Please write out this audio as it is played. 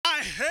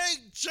Hey,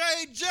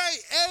 J.J.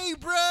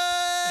 Abrams!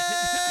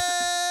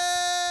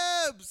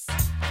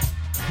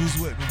 Who's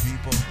with me,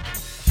 people?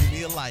 Give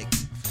me a like.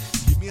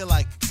 Give me a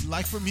like.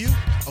 Like from you?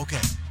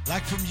 Okay.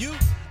 Like from you?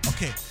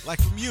 Okay.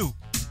 Like from you.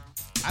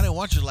 I didn't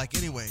want your like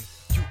anyway.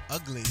 You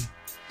ugly.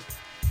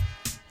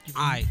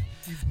 Alright.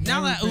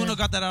 Now that Uno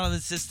got that out of the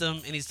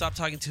system and he stopped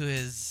talking to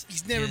his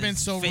He's never been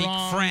so fake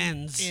wrong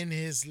friends, in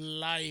his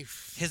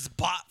life. his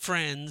bot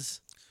friends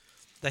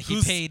that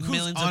he paid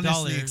millions of dollars. Who's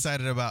honestly dollars.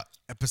 excited about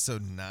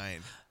episode 9?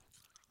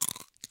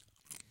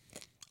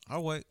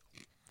 I'll wait.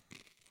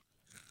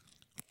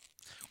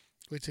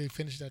 Wait till you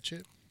finish that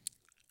chip.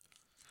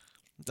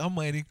 I'm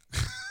waiting.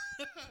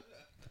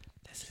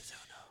 This is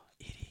Uno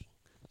eating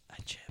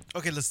a chip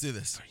Okay, let's do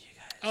this. for you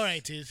guys. All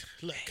right, dude.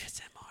 Look.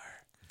 ASMR.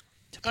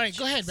 All right,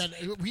 go ahead, man.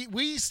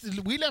 We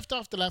left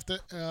off the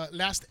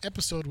last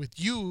episode with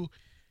you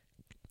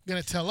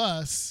gonna tell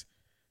us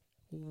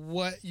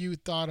what you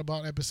thought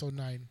about episode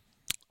 9.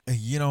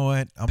 You know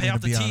what? I'm Pay gonna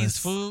off the be tease, honest.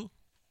 fool.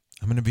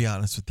 I'm gonna be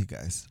honest with you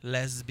guys.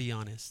 Let's be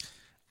honest.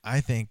 I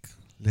think,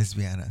 let's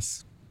be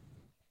honest.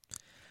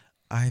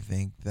 I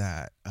think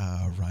that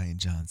Ryan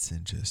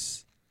Johnson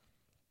just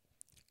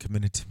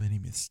committed too many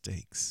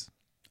mistakes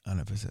on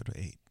episode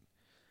 8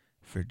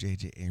 for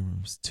J.J.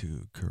 Abrams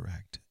to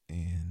correct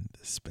in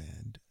the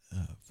span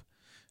of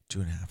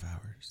 2.5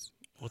 hours.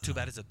 Well, too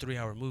bad it's a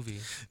 3-hour movie.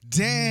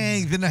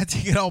 Dang, then I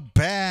take it all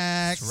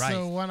back. That's right.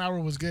 So 1 hour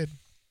was good.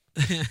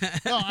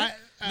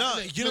 No,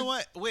 you know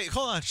what? Wait,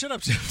 hold on. Shut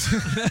up, Jeff.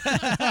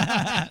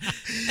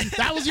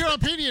 That was your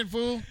opinion,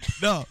 fool.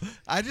 No,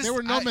 I just There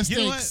were no mistakes.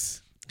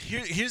 You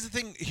know what? Here's the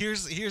thing.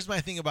 Here's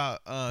my thing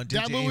about J.J.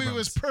 That movie Abrams.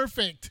 was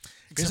perfect.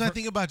 Here's my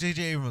thing about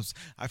J.J. Abrams.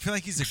 I feel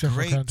like he's a Except for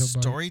great Canto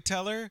Bight.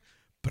 storyteller,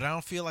 but I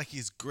don't feel like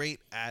he's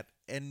great at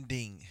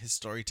ending his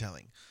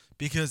storytelling.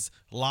 Because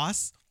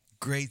Lost,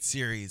 great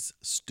series,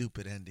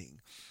 stupid ending.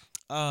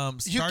 You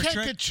Star can't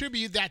Trek.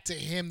 contribute that to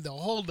him, though.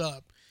 Hold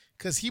up.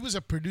 Because he was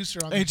a producer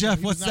on Hey the show. Jeff,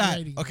 He was what's not that?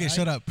 writing, Okay, right?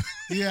 shut up.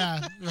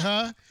 Yeah.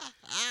 Uh-huh.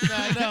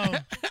 I know.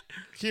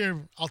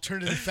 Here,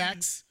 alternative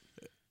facts.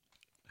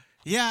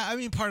 Yeah, I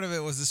mean part of it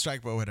was the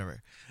strike, but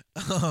whatever.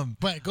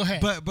 But go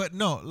ahead. But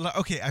no,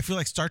 okay. I feel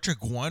like Star Trek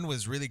 1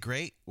 was really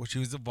great, which he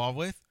was involved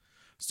with.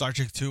 Star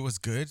Trek 2 was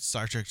good.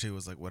 Star Trek 2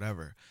 was like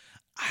whatever.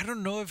 I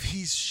don't know if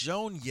he's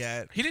shown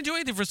yet. He didn't do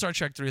anything for Star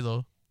Trek 3,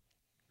 though.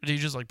 Did he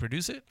just,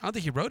 produce it? I don't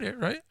think he wrote it,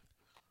 right?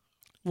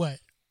 What?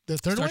 The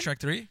third Star one? Trek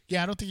 3?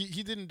 Yeah, I don't think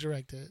he didn't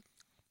direct it.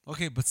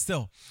 Okay, but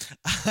still,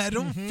 I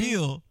don't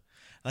feel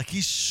like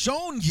he's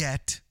shown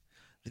yet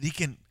that he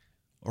can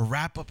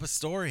wrap up a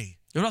story.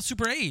 What about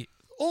Super 8?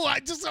 Oh,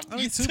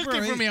 you Super took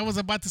it from 8. me. I was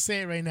about to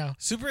say it right now.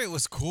 Super 8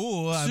 was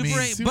cool. Super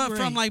 8, Super but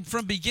from 8.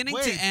 from beginning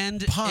Wait, to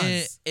end,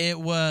 pause. it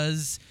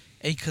was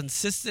a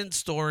consistent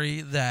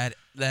story that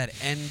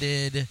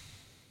ended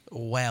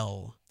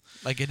well.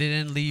 Like, it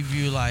didn't leave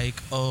you even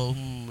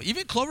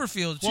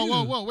Cloverfield, too.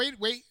 Whoa.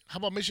 Wait. How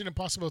about Mission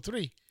Impossible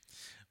 3?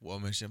 Well,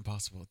 Mission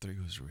Impossible 3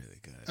 was really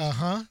good.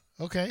 Uh-huh.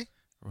 Okay.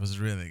 It was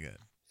really good.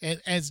 And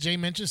as Jay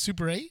mentioned,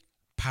 Super 8?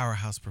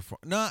 Powerhouse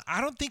performance. No,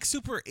 I don't think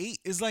Super 8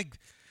 is like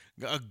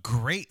a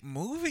great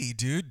movie,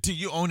 dude. Do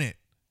you own it?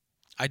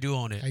 I do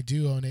own it. I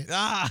do own it.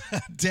 Ah,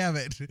 damn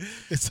it.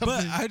 It's But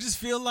something. I just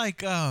feel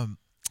like I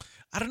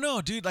don't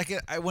know, dude. Like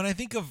when I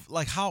think of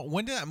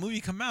when did that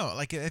movie come out?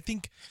 Like I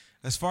think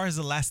as far as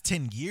the last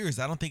 10 years,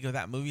 I don't think of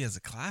that movie as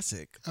a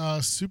classic.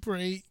 Super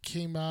 8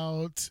 came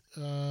out.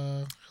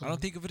 I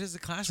don't think of it as a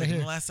classic Right in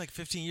the here. last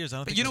 15 years. I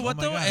don't But think you know oh what,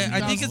 my though? God,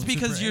 I think it's Super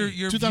because 8. you're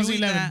viewing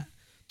 2011. that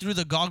through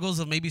the goggles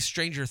of maybe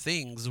Stranger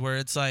Things, where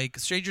it's like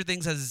Stranger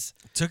Things has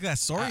took that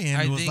story I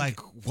and was think like,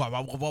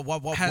 wow.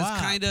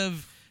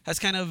 has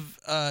kind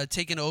of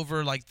taken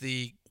over like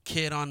the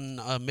kid on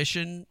a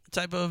mission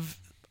type of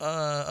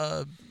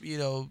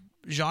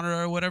genre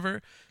or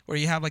whatever, where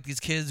you have like these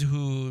kids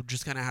who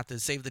just kind of have to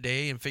save the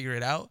day and figure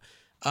it out.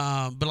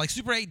 But like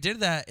Super 8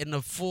 did that in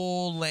a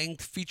full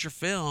length feature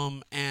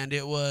film, and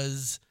it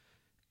was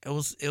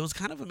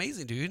kind of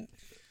amazing, dude.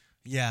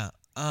 Yeah.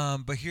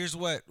 But here's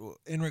what,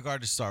 in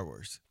regard to Star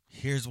Wars,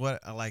 here's what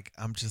I like.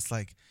 I'm just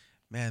like,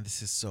 man,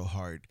 this is so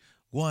hard.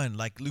 One,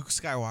 like Luke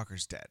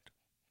Skywalker's dead.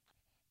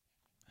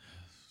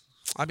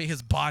 I mean,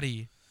 his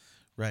body,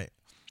 Right.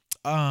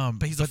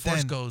 but he's a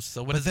Force ghost,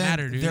 so what does it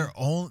matter, dude?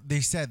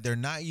 They said they're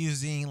not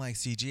using like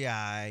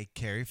CGI,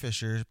 Carrie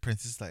Fisher,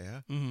 Princess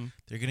Leia. Mm-hmm.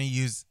 They're going to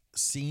use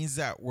scenes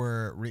that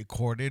were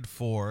recorded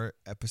for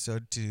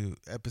episode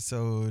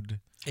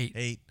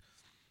 8.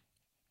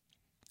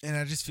 And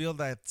I just feel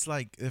that it's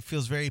like, it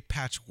feels very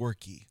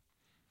patchworky.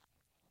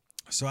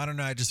 So I don't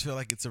know. I just feel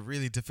like it's a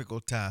really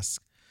difficult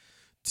task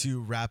to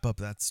wrap up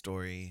that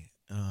story.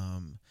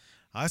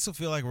 I also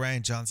feel like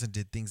Ryan Johnson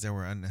did things that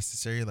were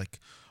unnecessary. Like,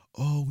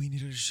 oh, we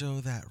needed to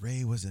show that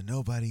Rey was a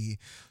nobody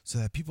so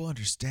that people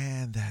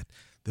understand that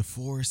the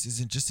Force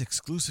isn't just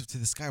exclusive to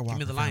the Skywalker Give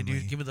me the line, family.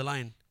 dude. Give me the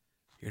line.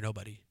 You're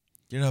nobody.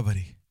 You're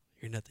nobody.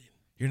 You're nothing.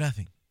 You're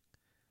nothing.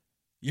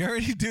 You're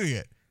already doing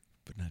it.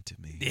 but not to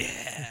me.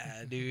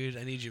 Yeah, dude.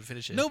 I need you to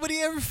finish it. Nobody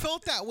ever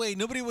felt that way.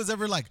 Nobody was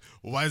ever like,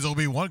 why does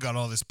Obi-Wan got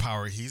all this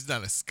power? He's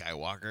not a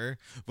Skywalker.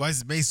 Why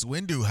does Mace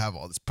Windu have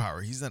all this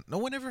power? He's not. No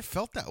one ever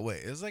felt that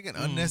way. It was like an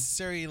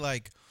unnecessary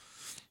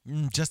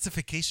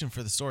justification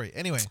for the story.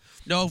 Anyway.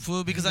 No,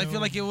 fool, because I feel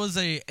like it was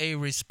a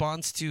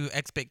response to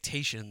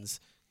expectations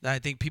that I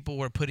think people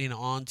were putting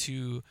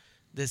onto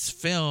this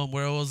film,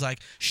 where it was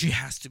like, she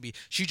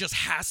just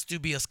has to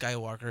be a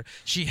Skywalker.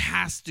 She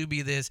has to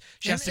be this.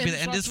 She has to be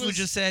that. And this fool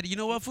just said, you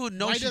know what, fool?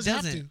 No, she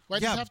doesn't. Why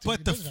does it have to?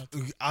 But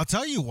I'll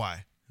tell you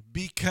why.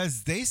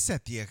 Because they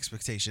set the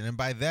expectation, and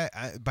by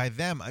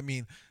them, I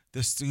mean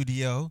the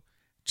studio,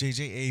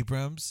 J.J.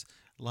 Abrams.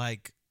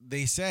 Like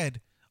they said,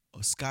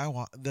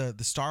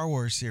 the Star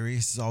Wars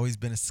series has always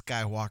been a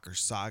Skywalker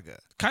saga.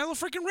 Kylo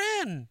freaking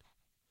Ren.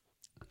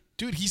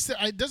 Dude, he said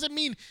it doesn't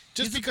mean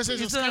just because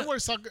it's a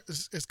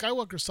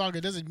Skywalker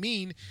saga doesn't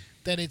mean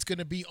that it's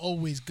gonna be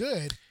always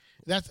good.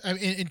 That's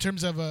in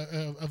terms of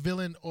a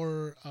villain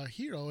or a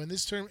hero. In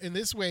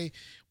this way,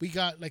 we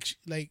got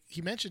like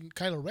he mentioned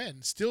Kylo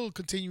Ren still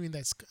continuing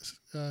that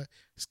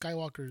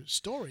Skywalker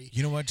story.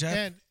 You know what,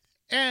 Jeff?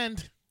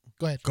 And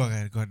go ahead. Go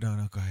ahead.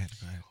 No, go ahead.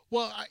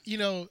 Well, I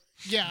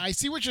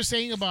see what you're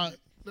saying about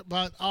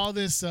all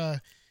this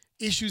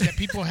issues that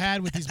people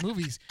had with these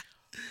movies.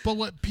 But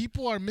what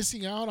people are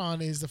missing out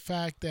on is the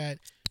fact that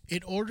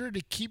in order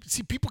to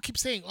people keep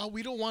saying, oh,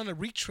 we don't want a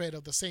retread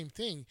of the same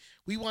thing.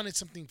 We wanted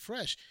something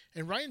fresh.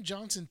 And Rian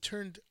Johnson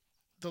turned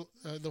the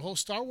whole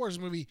Star Wars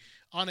movie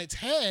on its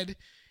head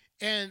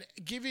and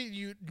giving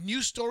you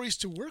new stories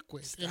to work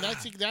with. And I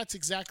think that's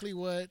exactly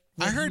what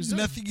I heard doing.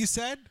 Nothing you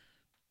said?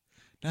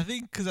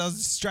 Nothing? Because I was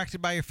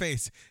distracted by your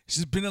face. It's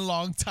just been a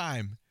long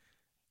time.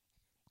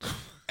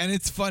 And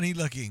it's funny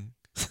looking.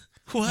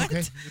 What?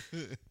 Okay.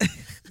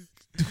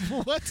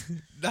 What?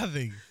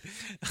 Nothing.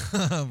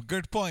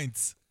 Good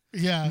points.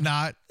 Yeah.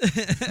 Not.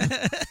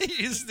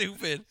 You're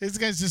stupid. This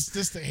guy's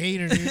just a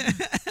hater,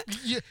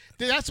 dude.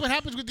 That's what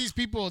happens with these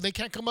people. They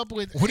can't come up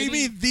with. What do you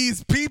mean,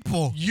 these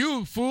people?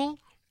 You fool.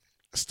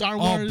 Star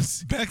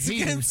Wars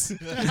Mexicans.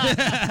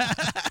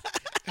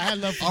 I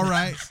love. All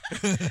right.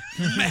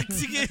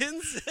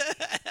 Mexicans.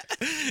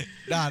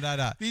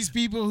 Nah. These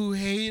people who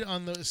hate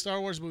on the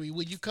Star Wars movie,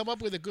 when you come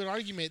up with a good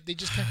argument, they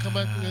just can't come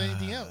up with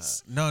anything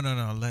else. No.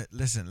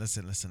 Listen.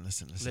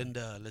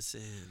 Linda,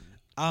 listen.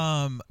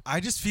 I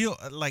just feel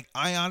like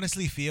I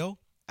honestly feel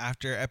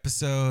after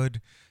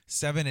episode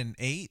 7 and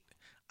 8,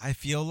 I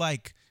feel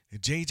like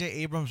J.J.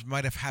 Abrams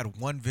might have had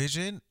one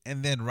vision,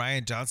 and then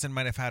Rian Johnson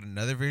might have had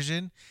another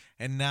vision,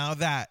 and now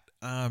that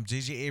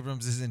J.J.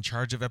 Abrams is in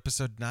charge of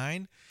episode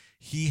 9,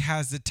 he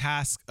has the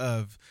task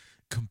of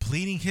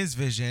completing his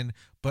vision,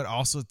 but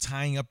also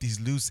tying up these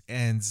loose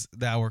ends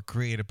that were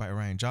created by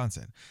Rian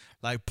Johnson.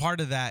 Like part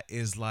of that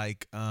is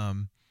like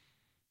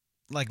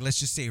let's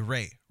just say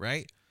Rey,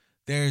 right?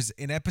 There's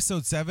in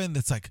episode 7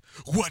 that's like,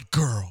 what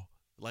girl?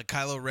 Like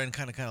Kylo Ren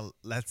kind of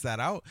lets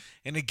that out,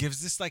 and it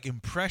gives this like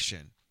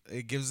impression.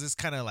 It gives this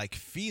kind of like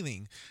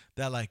feeling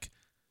that like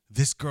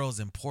this girl is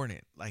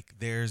important. Like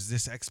there's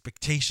this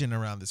expectation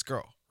around this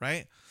girl,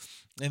 right?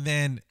 And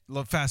then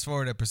fast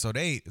forward episode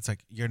 8, it's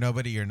like, you're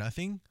nobody, you're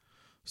nothing.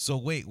 So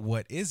wait,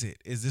 what is it?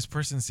 Is this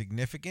person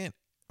significant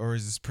or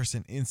is this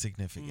person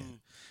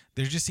insignificant?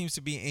 There just seems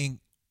to be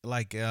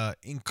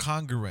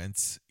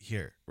incongruence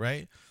here,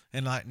 right?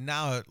 And like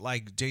now,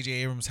 like J.J.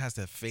 Abrams has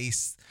to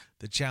face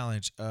the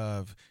challenge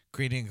of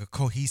creating a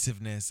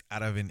cohesiveness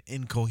out of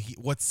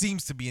what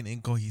seems to be an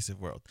incohesive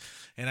world.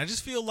 And I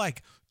just feel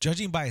like,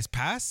 judging by his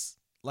past,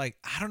 like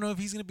I don't know if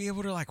he's gonna be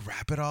able to like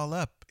wrap it all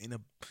up and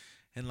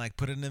like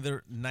put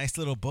another nice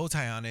little bow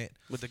tie on it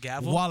With the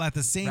gavel. while at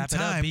the same Wrap it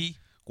up, time B.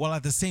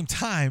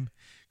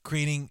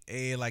 creating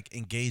a like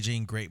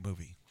engaging great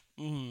movie.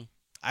 Mm-hmm.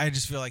 I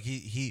just feel like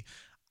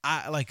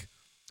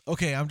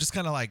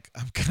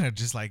I'm kind of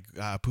just like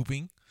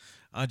pooping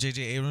on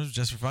J.J. Abrams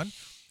just for fun.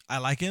 I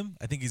like him.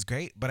 I think he's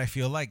great, but I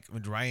feel like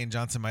Rian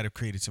Johnson might have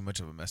created too much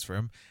of a mess for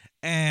him.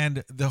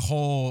 And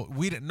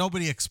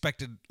nobody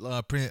expected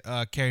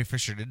Carrie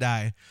Fisher to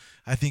die.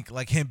 I think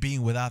like him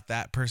being without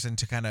that person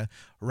to kind of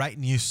write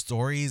new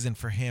stories and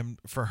for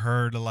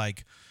her to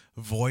like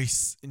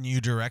voice new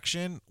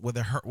direction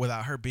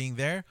without her being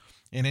there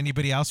and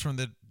anybody else from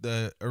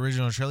the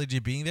original trilogy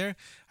being there,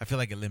 I feel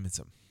like it limits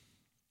him.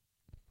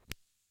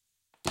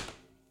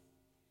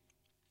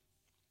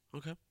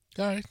 Okay.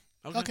 All right.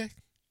 Okay.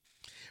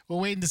 We'll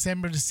wait in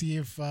December to see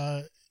if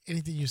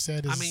anything you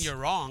said is. I mean, you're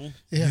wrong.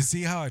 Yeah. You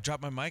see how I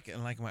dropped my mic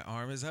and like my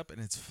arm is up and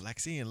it's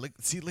flexing and look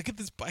at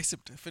this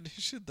bicep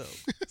definition though.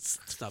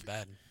 It's not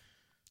bad.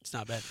 It's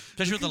not bad.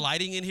 Especially with the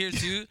lighting in here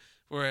too,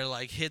 where it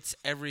like hits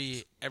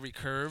every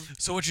curve.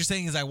 So what you're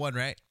saying is I won,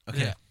 right?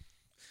 Okay. Yeah.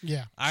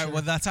 Yeah. All right. Sure.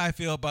 Well, that's how I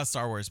feel about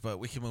Star Wars, but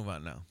we can move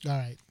on now. All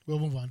right. We'll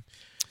move on.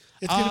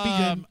 It's gonna be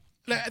good.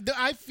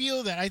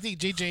 I think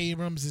J.J.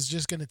 Abrams is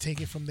just gonna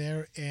take it from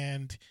there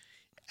and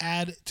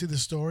add to the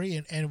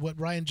story and what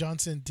Rian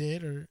Johnson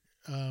did or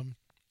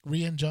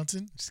Rian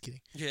Johnson. Just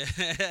kidding. Yeah.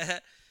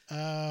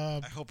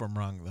 I hope I'm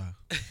wrong though.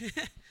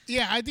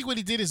 Yeah, I think what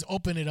he did is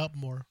open it up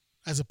more.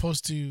 as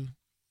opposed to,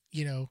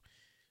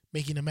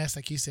 making a mess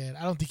like you said.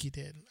 I don't think he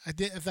did. I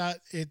thought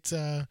it's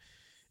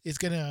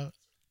gonna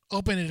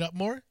open it up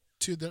more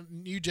to the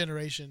new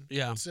generation.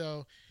 Yeah.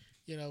 So,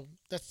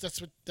 that's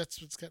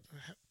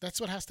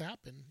what has to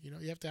happen.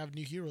 You have to have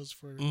new heroes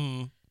for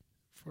the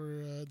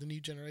new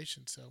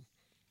generation. So,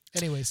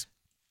 anyways,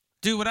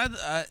 Dude, what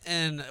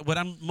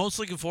I'm most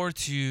looking forward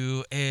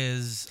to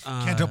is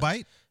Canto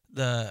Bite?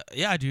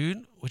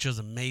 Dude, which was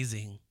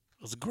amazing.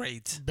 It was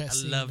great. Best I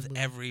scene in loved the movie.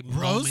 every Rose?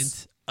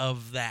 moment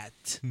of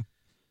that.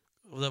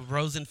 The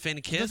Rose and Finn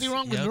kiss. nothing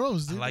wrong with Yep,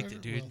 Rose, dude. I liked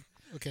it, dude. Well,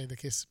 okay, the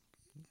kiss.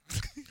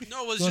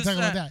 No, it was We'll just talk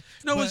about that. that.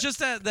 No, it was But- just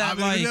that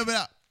like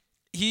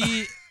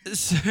he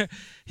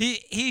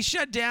he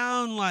shut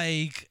down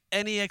like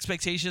any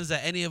expectations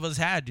that any of us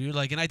had, dude.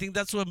 Like, and I think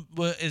that's what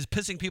is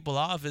pissing people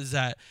off is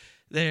that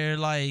they're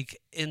like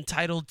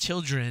entitled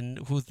children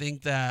who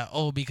think that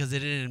because it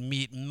didn't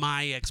meet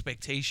my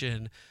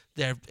expectation,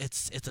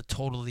 it's a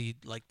totally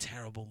like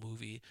terrible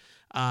movie.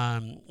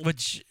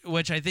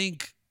 Which I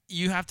think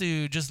you have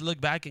to just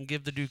look back and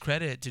give the dude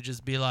credit to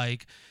just be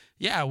like,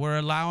 yeah, we're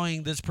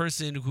allowing this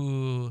person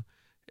who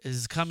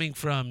is coming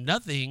from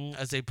nothing,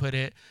 as they put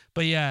it.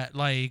 But yeah,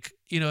 like,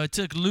 it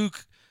took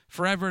Luke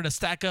forever to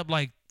stack up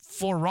like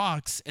 4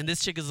 rocks, and this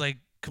chick is like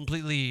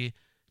completely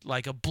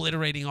like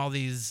obliterating all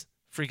these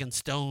freaking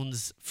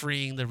stones,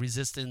 freeing the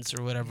resistance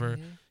or whatever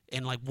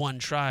in like one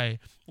try.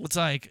 It's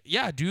like,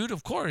 yeah, dude,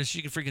 of course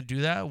she can freaking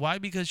do that. Why?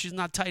 Because she's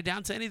not tied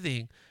down to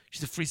anything.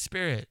 She's a free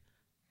spirit.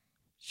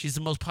 She's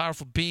the most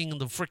powerful being in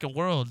the freaking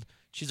world.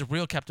 She's a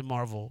real Captain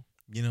Marvel.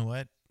 You know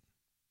what?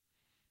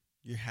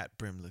 Your hat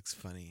brim looks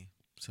funny,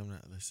 so I'm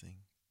not listening.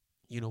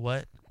 You know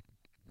what?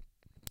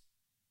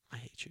 I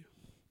hate you.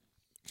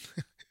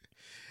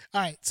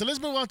 All right, so let's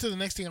move on to the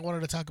next thing I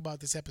wanted to talk about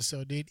this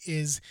episode, dude,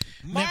 is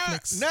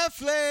Netflix.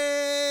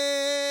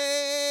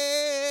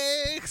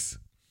 Netflix!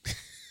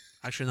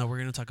 Actually, no, we're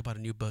going to talk about a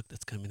new book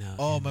that's coming out.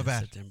 Oh, in my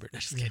bad. September. No,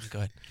 just kidding. Go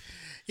ahead.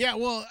 Yeah,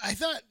 well, I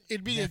thought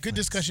it'd be a good Netflix.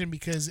 discussion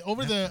because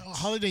over the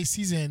holiday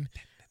season,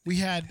 we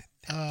had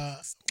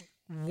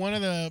one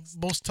of the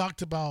most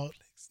talked about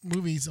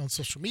movies on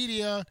social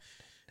media,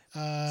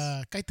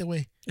 Cállate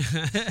Güey.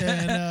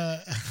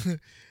 And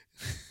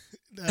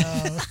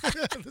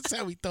that's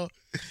how we thought.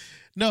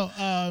 No,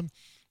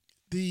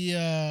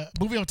 the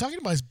movie I'm talking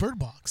about is Bird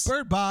Box.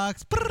 Bird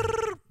Box.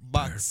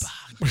 Box.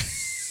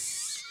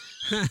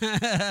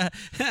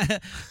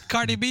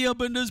 Cardi B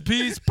up in this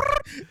piece.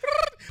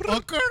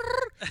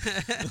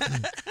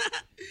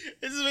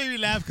 This is making me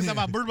laugh because I'm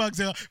about Bird Box.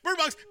 Bird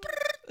Box.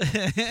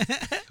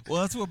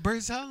 Well, that's what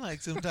birds sound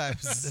like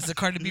sometimes. It's a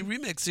Cardi B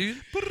remix,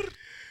 dude.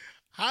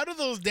 How do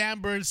those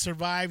damn birds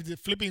survive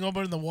flipping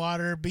over in the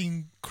water,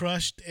 being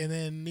crushed, and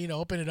then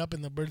open it up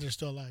and the birds are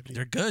still alive? Dude?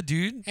 They're good,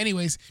 dude.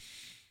 Anyways,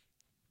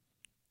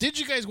 did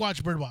you guys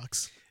watch Bird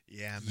Box?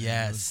 Yeah, man.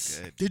 Yes.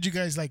 That was good. Did you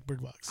guys like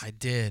Bird Box? I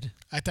did.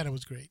 I thought it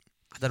was great.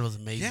 I thought it was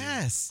amazing.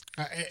 Yes.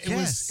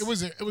 It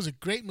was a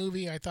great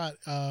movie. I thought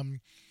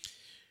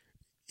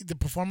the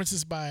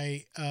performances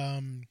by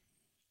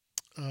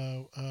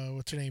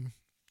what's her name,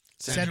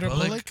 Sandra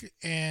Bullock,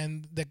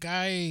 and the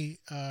guy,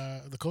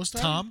 the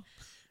co-star Tom?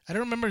 I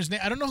don't remember his name.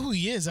 I don't know who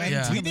he is. I haven't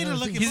Yeah. seen We him need in to other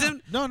look things. him He's up.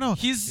 in- No.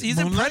 He's in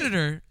Moonlight.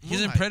 Predator. He's in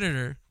Moonlight.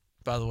 Predator,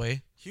 by the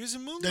way. He was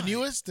in Moonlight. The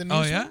newest.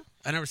 Oh yeah, one?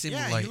 I never seen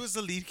Yeah, Moonlight. he was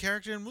the lead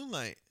character in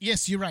Moonlight.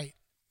 Yes, you're right.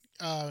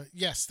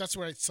 Yes, that's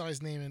where I saw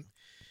his name in.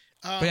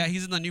 But yeah,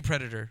 he's in the new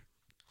Predator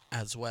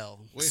as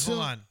well. Wait, So-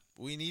 hold on.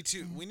 We need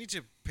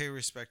to pay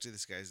respect to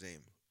this guy's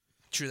name.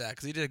 True that,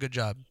 because he did a good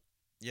job.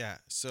 Yeah.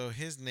 So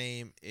his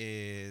name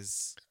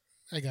is.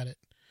 I got it.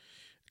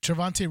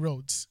 Trevante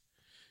Rhodes.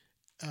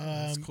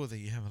 That's cool that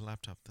you have a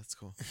laptop. That's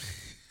cool.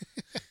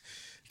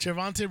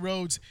 Trevante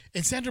Rhodes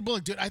and Sandra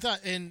Bullock, dude. I thought,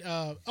 and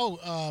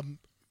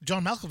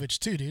John Malkovich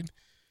too, dude.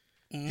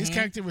 His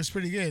character was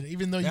pretty good,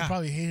 even though you Yeah.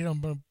 probably hated him.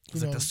 But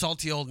He's like the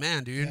salty old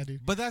man, dude. yeah,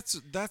 dude. But that's.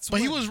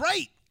 But he was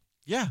right.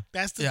 Yeah.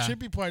 That's the Yeah.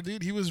 trippy part,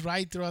 dude. He was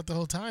right throughout the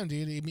whole time,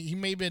 dude. I mean, he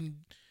may have been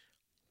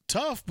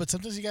tough, but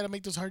sometimes you got to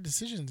make those hard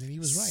decisions, and he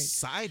was right.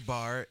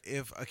 Sidebar: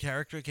 if a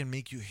character can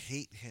make you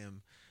hate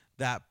him,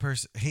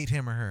 hate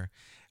him or her,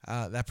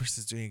 that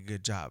person's doing a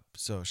good job.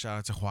 So shout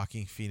out to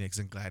Joaquin Phoenix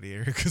and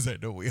Gladiator because I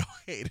know we all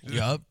hated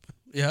him.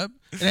 Yep.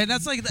 And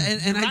that's like,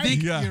 and I right.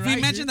 think Yeah. You're we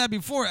right, mentioned dude. that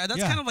before. That's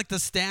Yeah. kind of like the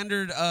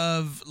standard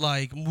of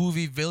like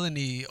movie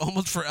villainy,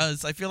 almost for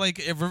us. I feel like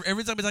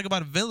every time we talk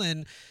about a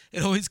villain,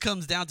 it always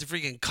comes down to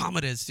freaking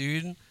Commodus,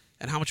 dude,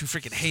 and how much we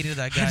freaking hated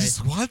that guy. I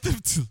just want them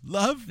to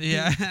love me.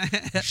 Yeah.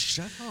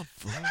 Shut up,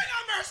 bro.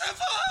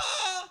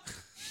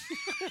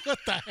 What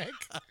the heck?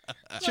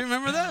 Do you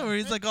remember that where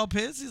he's like all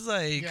pissed? He's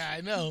like, Yeah,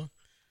 I know.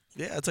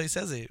 yeah, that's how he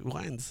says it. He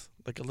whines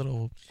like a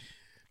little.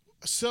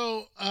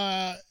 So,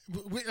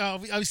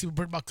 obviously, with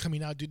Bird Box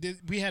coming out, dude,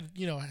 we had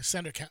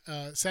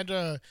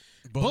Sandra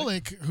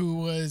Bullock,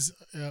 who is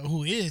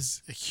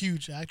a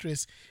huge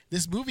actress.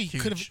 This movie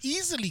could have Huge.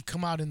 easily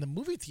come out in the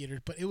movie theater,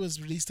 but it was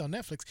released on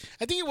Netflix.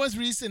 I think it was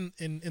released in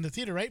the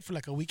theater, right, for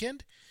like a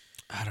weekend,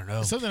 I don't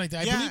know. something like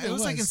that. I Yeah, believe it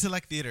was like in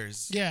select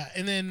theaters. yeah,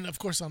 and then of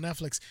course on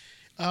Netflix.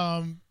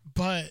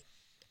 But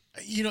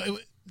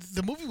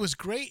the movie was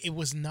great. It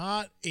was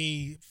not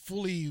a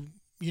fully,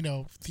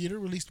 theater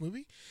released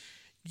movie.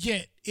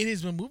 Yet it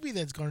is a movie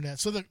that's garnered that.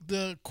 So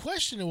the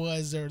question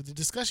was, or the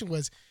discussion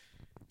was,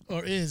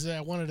 or is,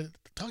 I wanted to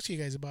talk to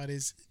you guys about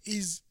is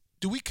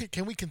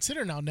can we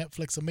consider now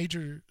Netflix a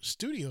major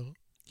studio?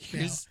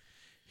 Here's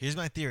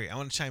my theory. I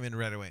want to chime in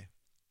right away.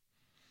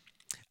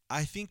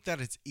 I think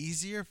that it's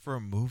easier for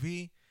a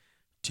movie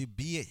to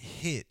be a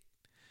hit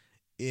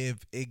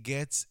if it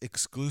gets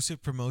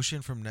exclusive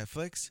promotion from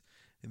Netflix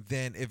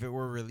than if it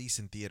were released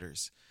in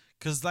theaters.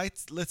 Because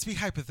let's be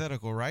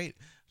hypothetical, right?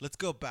 Let's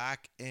go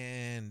back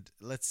and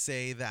let's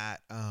say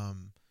that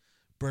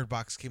Bird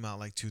Box came out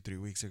like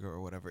 2-3 weeks ago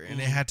or whatever, and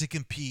it had to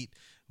compete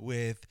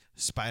with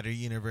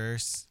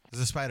Spider-Verse,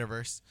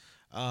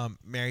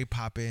 Mary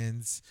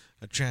Poppins,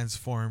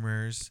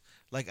 Transformers.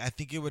 Like, I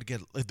think it would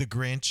get like The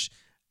Grinch.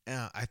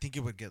 I think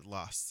it would get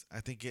lost. I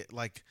think it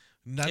like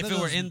none if of it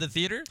those, were in the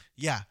theater.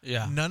 yeah,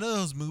 Yeah. none of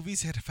those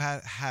movies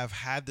have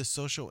had the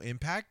social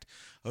impact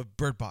of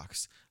Bird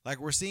Box. Like,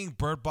 we're seeing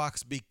Bird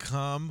Box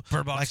become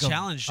Bird Box like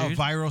challenge, a dude.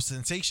 viral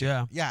sensation.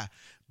 Yeah. Yeah.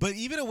 But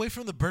even away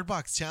from the Bird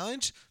Box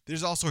challenge,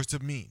 there's all sorts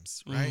of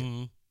memes, right?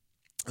 Mhm.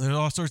 There's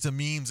all sorts of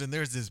memes, and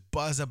there's this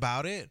buzz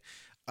about it.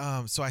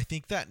 So I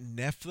think that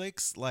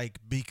Netflix, like,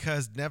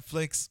 because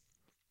Netflix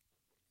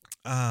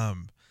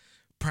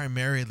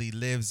primarily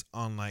lives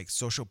on like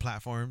social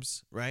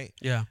platforms, right?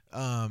 Yeah.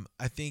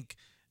 I think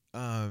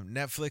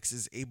Netflix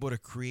is able to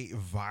create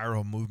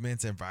viral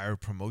movements and viral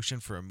promotion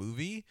for a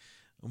movie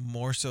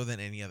more so than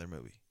any other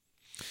movie.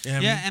 You know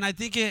what I mean? And I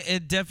think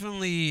it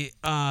definitely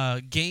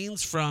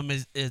gains from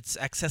its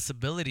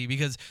accessibility,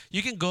 because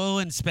you can go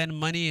and spend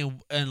money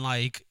and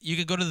like you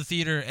can go to the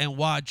theater and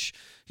watch,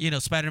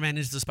 Spider-Man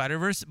Into the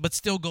Spider-Verse, but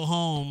still go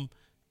home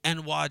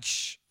and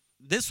watch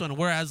this one.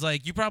 Whereas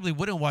like you probably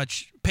wouldn't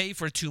pay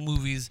for 2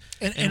 movies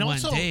in one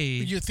also, day.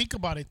 you think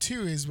about it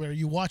too, is where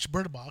you watch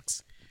Bird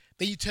Box,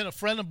 then you tell a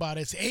friend about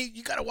it, say, hey,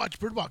 you gotta watch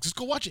Bird Box, let's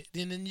go watch it,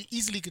 and then you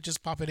easily could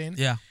just pop it in,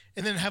 Yeah.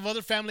 and then have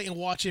other family and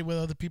watch it with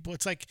other people.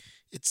 It's like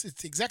it's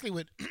exactly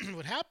what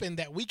what happened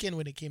that weekend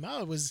when it came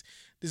out. It was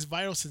this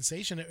viral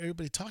sensation,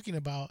 everybody talking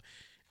about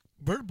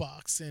Bird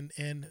Box and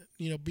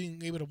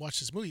being able to watch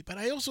this movie. But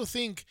I also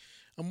think,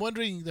 I'm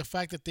wondering the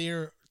fact that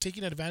they're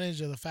taking advantage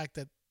of the fact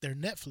that they're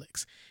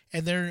Netflix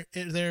and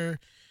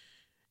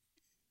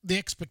the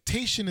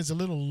expectation is a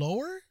little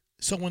lower.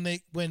 So when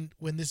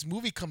this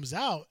movie comes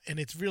out and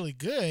it's really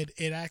good,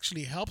 it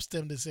actually helps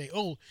them to say,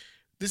 oh,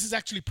 this is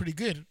actually pretty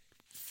good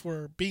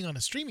for being on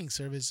a streaming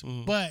service,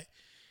 but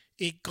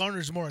it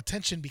garners more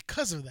attention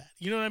because of that.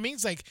 You know what I mean?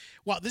 It's like,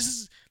 wow,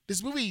 this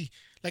movie,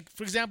 like,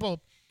 for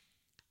example,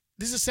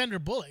 this is Sandra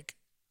Bullock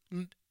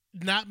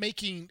not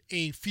making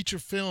a feature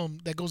film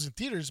that goes in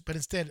theaters, but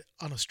instead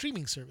on a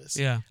streaming service.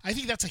 Yeah. I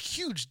think that's a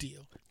huge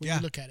deal when Yeah.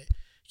 you look at it.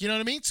 You know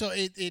what I mean? So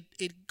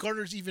it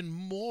garners even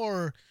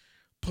more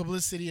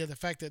publicity of the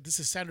fact that this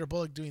is Sandra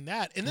Bullock doing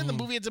that. And then the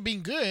movie ends up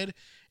being good,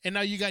 and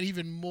now you got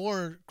even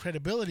more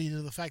credibility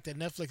to the fact that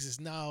Netflix is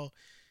now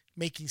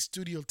making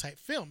studio type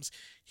films.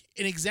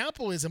 An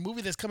example is a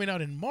movie that's coming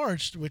out in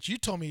March, which you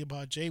told me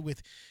about, Jay,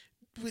 with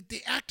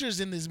the actors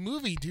in this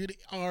movie, dude,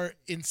 are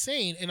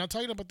insane. And I'm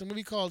talking about the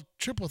movie called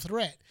Triple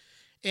Threat.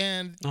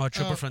 And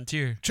Triple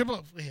Frontier.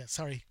 Triple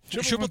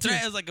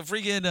Threat is like a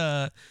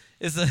freaking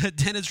it's a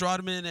Dennis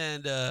Rodman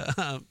and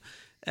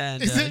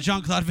Is it?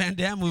 Jean-Claude Van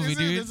Damme movie,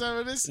 dude. Is that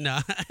what it is? No.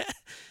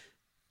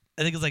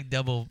 I think it's like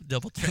double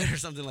threat or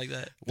something like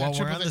that. While we're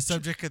Triple on the Threat-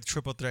 subject of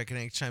Triple Threat, can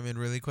I chime in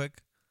really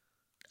quick?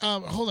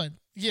 Hold on.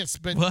 Yes,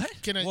 but What?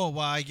 can I? Well,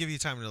 while I give you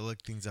time to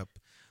look things up.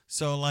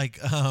 So, like,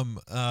 an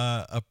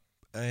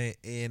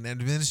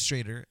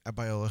administrator at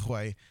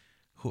Biola,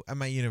 who at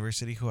my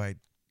university, who I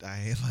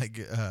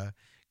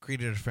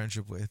created a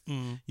friendship with,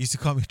 used to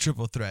call me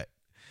Triple Threat.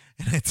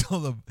 And I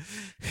told him,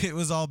 it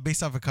was all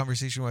based off a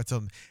conversation where I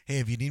told him, hey,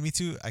 if you need me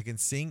to, I can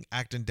sing,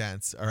 act, and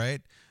dance. All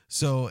right.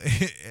 So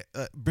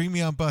bring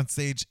me up on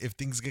stage if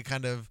things get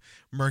kind of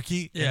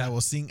murky, and Yeah. I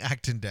will sing,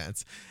 act, and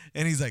dance.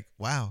 And he's like,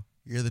 wow,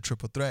 you're the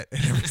Triple Threat.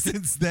 And ever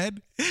since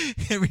then,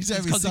 every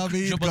time he called saw you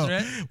me, he'd Triple go,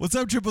 Threat? what's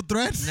up, Triple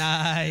Threat?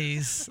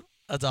 Nice.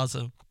 That's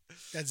awesome.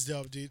 That's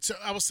dope, dude. So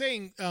I was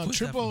saying Who's that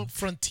Triple from?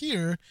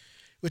 Frontier,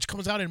 which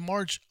comes out in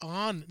March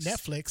on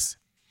Netflix,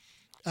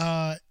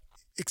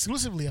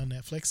 exclusively on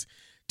Netflix.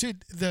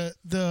 Dude,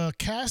 the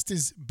cast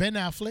is Ben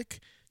Affleck,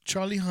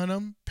 Charlie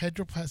Hunnam,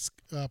 Pedro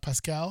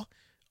Pascal,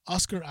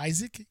 Oscar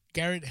Isaac,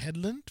 Garrett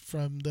Hedlund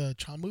from the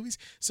Tron movies.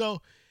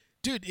 So,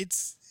 dude,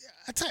 that's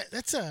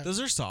a Those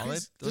are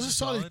solid. Those are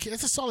solid.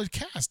 That's a solid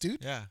cast,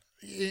 dude. Yeah.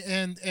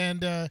 And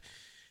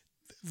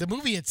the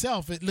movie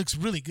itself, it looks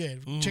really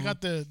good. Check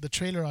out the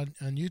trailer on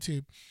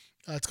YouTube.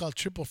 It's called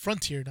Triple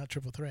Frontier, not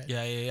Triple Threat.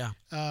 Yeah.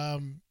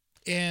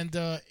 And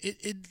I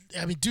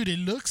mean, dude, it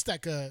looks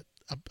like a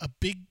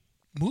big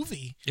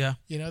movie. Yeah.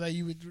 You know, that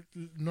you would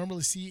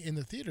normally see in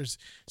the theaters.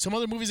 Some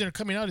other movies that are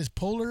coming out is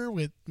Polar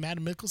with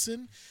Mads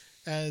Mikkelsen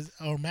as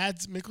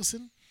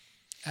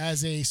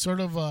a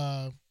sort of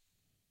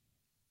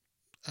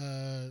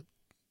kind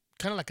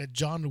of like a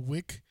John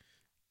Wick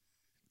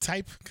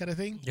type kind of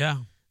thing. Yeah.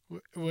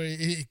 where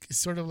it's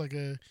sort of like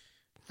a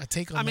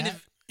take on I mean, that.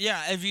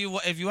 if you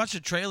watch the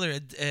trailer,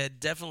 it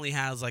definitely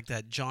has like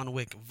that John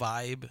Wick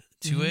vibe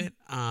to it.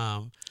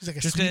 It's like a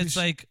Just 'cause Swedish it's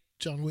like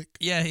John Wick.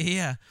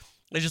 yeah.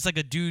 It's just like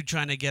a dude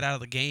trying to get out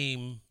of the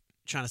game,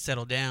 trying to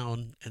settle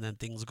down, and then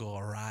things go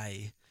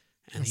awry.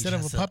 And Instead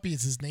of a puppy,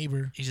 it's his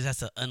neighbor. he just has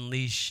to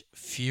unleash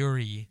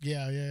fury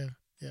Yeah.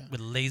 with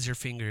laser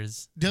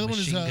fingers, The other one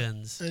is machine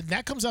guns.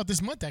 that comes out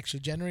this month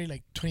actually, January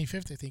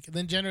 25th, I think. And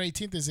then January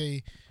 18th is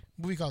a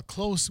movie called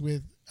Close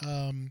with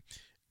Numi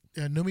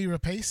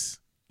Rapace.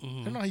 I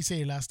don't know how you say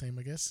your last name.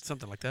 I guess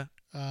Something like that.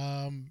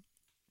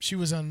 she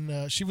was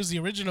on. She was the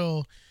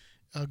original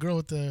girl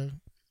with the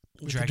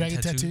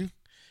dragon tattoo.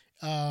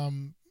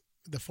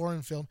 The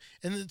foreign film,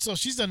 and then, so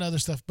she's done other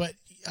stuff. But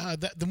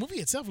the movie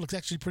itself looks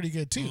actually pretty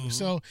good too.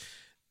 So,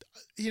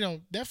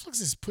 Netflix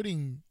is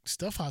putting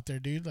stuff out there,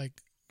 dude. Like,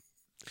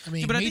 I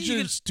mean, but I think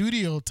major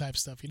studio type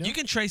stuff. You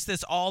can trace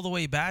this all the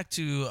way back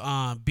to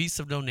Beasts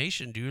of No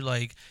Nation, dude.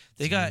 Like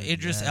they got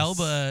Idris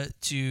Elba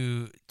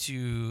to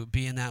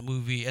be in that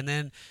movie, and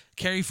then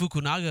Cary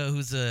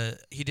Fukunaga,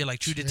 he did like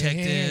True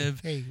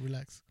Detective. Hey,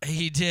 relax.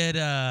 He did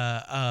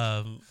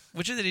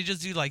which one did he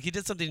just do? Like he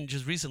did something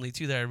just recently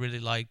too that I really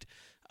liked.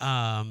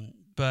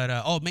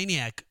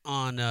 Maniac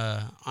on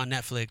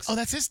Netflix. Oh,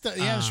 that's his stuff.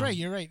 Yeah, that's right.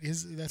 You're right.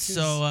 That's his.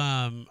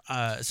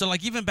 So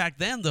like even back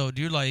then though,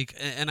 dude, like,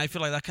 and I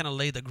feel like that kind of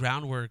laid the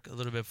groundwork a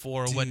little bit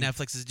for what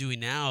Netflix is doing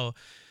now.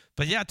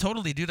 But yeah,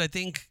 totally, dude. I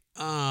think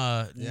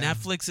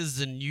Netflix is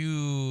the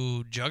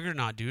new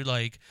juggernaut, dude.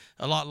 Like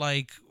a lot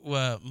like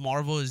what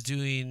Marvel is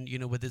doing,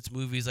 with its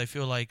movies. I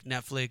feel like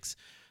Netflix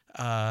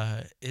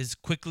is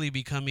quickly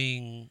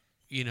becoming,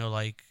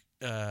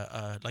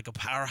 like a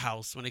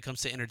powerhouse when it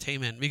comes to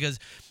entertainment, because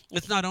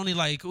it's not only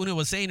like Una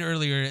was saying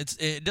earlier,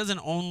 it doesn't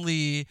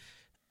only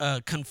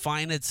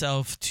confine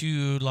itself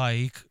to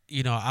like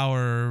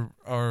our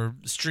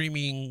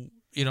streaming,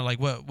 like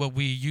what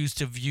we used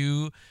to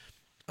view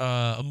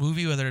a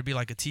movie, whether it be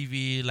like a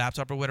TV,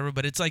 laptop, or whatever,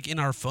 but it's like in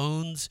our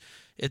phones,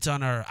 it's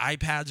on our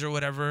iPads or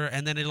whatever,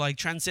 and then it like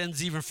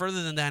transcends even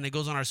further than that, and it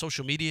goes on our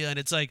social media, and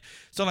it's like,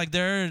 so like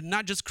they're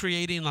not just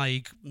creating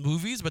like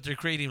movies, but they're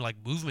creating like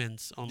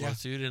movements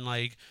almost, dude, and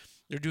like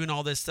they're doing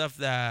all this stuff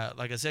that,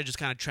 like I said, just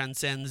kind of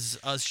transcends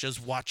us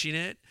just watching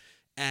it,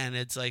 and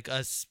it's like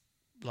us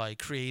like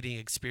creating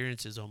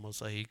experiences,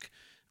 almost like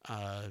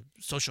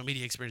social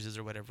media experiences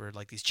or whatever,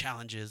 like these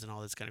challenges and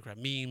all this kind of crap,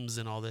 memes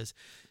and all this,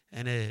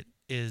 and it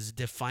is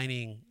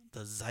defining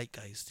the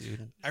zeitgeist,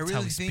 dude. I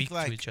really think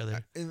like to each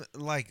other.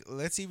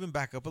 Let's even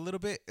back up a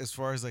little bit as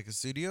far as like a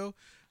studio.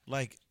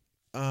 Like,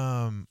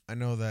 I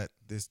know that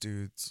this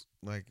dude's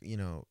like,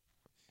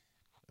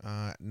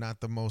 not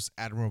the most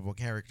admirable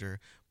character,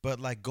 but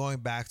like going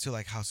back to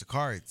like House of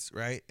Cards,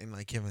 right? And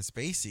like Kevin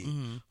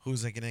Spacey,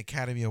 who's like an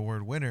Academy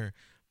Award winner,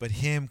 but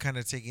him kind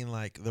of taking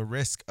like the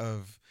risk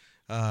of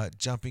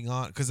jumping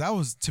on, because that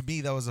was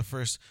the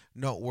first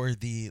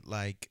noteworthy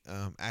like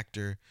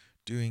actor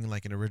doing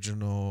like an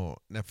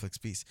original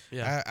Netflix piece.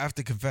 I have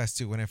to confess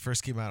too, when it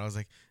first came out, I was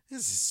like,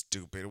 this is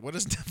stupid. What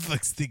does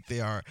Netflix think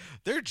they are?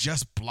 They're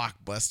just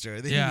Blockbuster.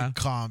 They need to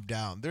calm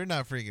down. They're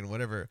not freaking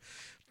whatever.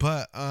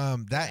 But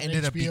that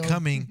ended up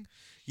becoming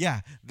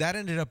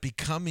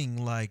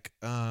like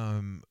it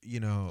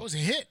was a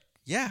hit.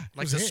 Yeah,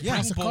 like the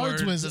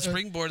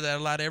springboard that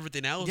allowed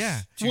everything else.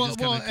 Yeah.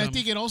 I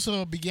think it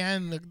also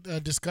began a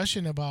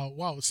discussion about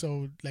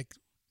so like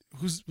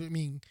how's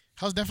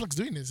Netflix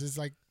doing this? It's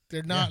like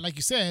they're not, like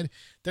you said,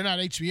 they're not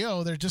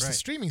HBO. They're just a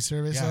streaming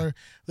service, or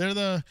they're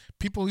the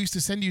people who used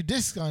to send you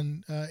discs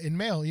on in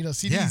mail,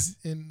 CDs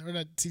or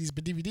not CDs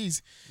but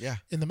DVDs,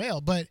 in the mail.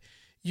 But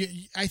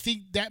I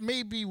think that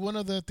may be one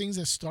of the things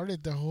that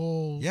started the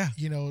whole,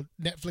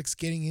 Netflix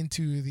getting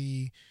into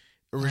the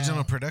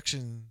original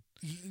production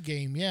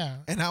game.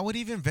 And I would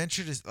even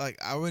venture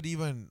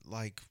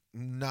to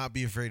not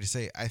be afraid to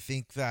say, I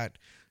think that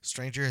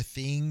Stranger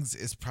Things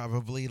is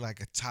probably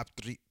like a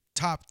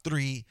top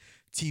three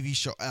TV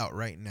show out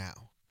right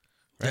now.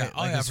 Right?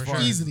 Yeah, for sure.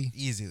 Easily.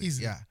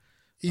 Yeah.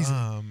 Easy.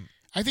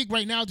 I think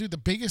right now, dude, the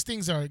biggest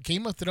things are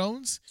Game of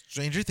Thrones,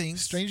 Stranger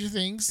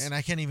Things, and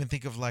I can't even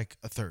think of like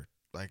a third.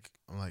 Like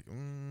I'm like,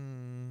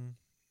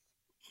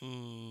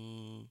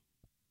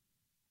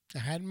 The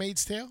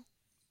Handmaid's Tale.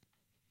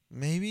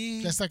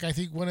 Maybe that's like, I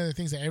think, one of the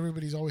things that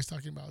everybody's always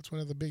talking about. It's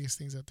one of the biggest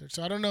things out there.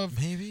 So I don't know if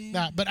maybe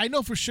that, but I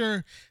know for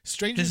sure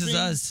Stranger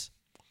Things.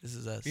 This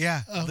is us.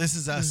 Yeah, This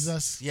is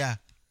us. Yeah.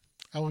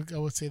 I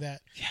would say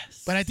that.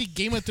 Yes. But I think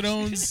Game of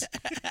Thrones,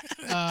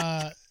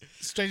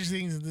 Stranger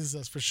Things, and This Is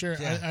Us for sure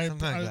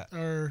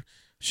are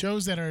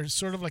shows that are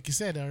sort of like you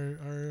said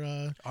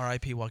are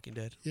R.I.P. Walking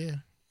Dead. Yeah.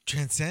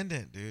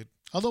 Transcendent, dude.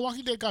 Although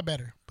Walking Dead got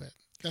better, but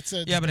that's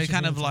a but it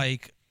kind of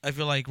like, I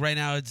feel like right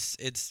now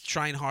it's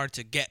trying hard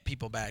to get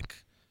people back,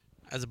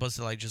 as opposed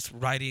to like just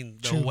riding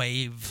the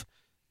wave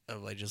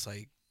of like just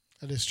like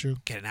that is true,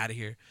 getting out of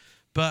here.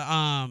 But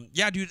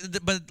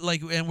dude. But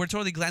like, and we're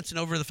totally glancing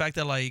over the fact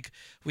that like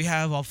we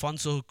have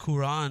Alfonso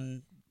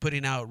Cuarón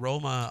putting out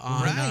Roma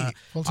on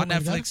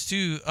Netflix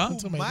too.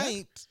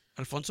 Might.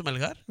 Alfonso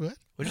Melgar. What?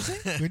 What'd you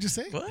say? What'd you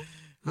say? What?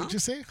 What'd you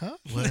say? Huh?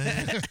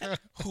 What?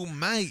 Who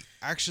might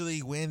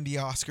actually win the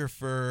Oscar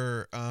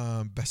for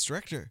Best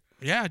Director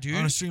Yeah, dude.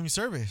 on a streaming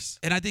service.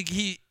 And I think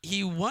he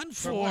won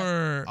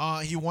for.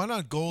 He won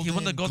on Golden. He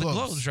won the Golden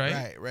Globes,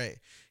 right? Right.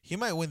 He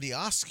might win the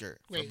Oscar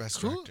for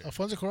Best who? Director.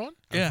 Alfonso Cuarón?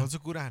 Yeah. Alfonso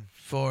Cuarón.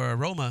 For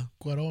Roma.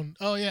 Cuarón.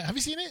 Oh yeah. Have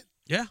you seen it?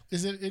 Yeah.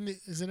 Is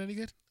it any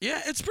good?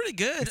 Yeah, it's pretty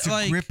good. It's a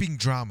like, gripping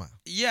drama.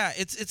 yeah,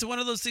 it's one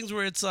of those things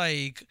where it's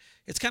like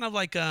it's kind of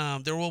like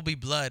There Will Be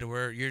Blood,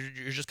 where you're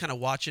just kind of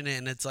watching it,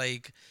 and it's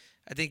like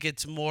I think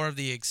it's more of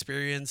the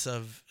experience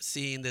of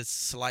seeing this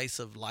slice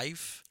of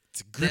life.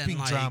 It's a gripping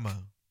drama.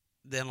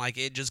 Than like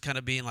it just kind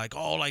of being like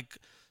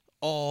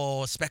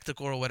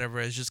spectacle or whatever.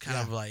 It's just kind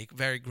of like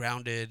very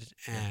grounded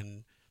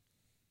and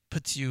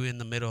puts you in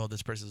the middle of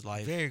this person's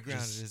life. Very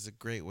grounded is a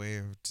great way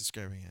of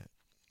describing it.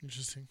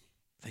 Interesting.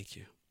 Thank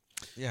you.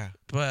 Yeah.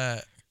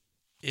 But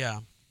yeah.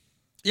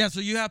 So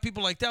you have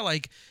people like that,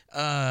 like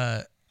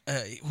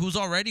who's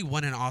already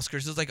won an Oscar.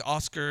 So it's like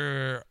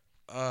Oscar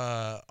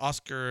For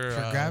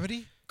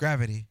Gravity.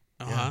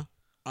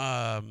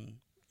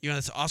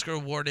 This Oscar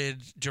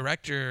awarded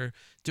director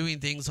doing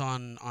things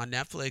on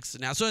Netflix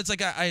now. So it's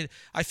like I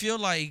feel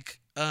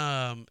like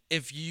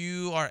if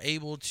you are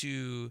able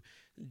to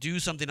do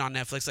something on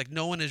Netflix, like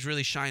no one is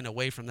really shying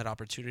away from that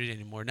opportunity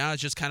anymore. Now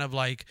it's just kind of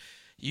like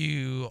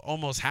you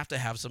almost have to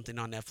have something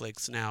on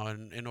Netflix now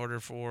in order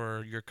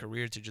for your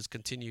career to just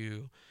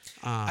continue.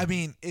 I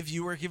mean, if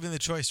you were given the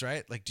choice,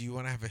 right? Like, do you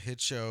want to have a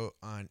hit show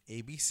on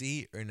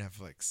ABC or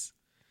Netflix?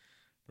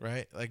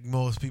 Right? Like,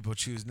 most people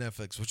choose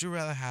Netflix. Would you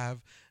rather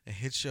have a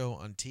hit show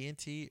on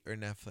TNT or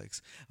Netflix?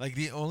 Like,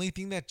 the only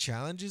thing that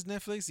challenges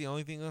Netflix, the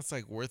only thing that's,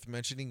 like, worth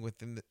mentioning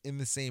in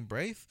the same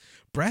breath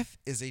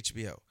is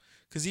HBO.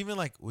 Because even,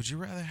 like, would you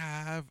rather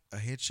have a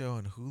hit show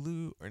on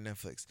Hulu or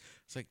Netflix?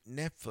 It's like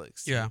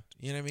Netflix. Yeah.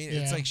 You know what I mean?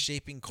 Yeah. It's like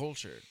shaping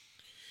culture.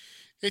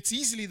 It's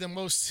easily the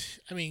most.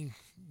 I mean,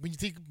 when you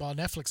think about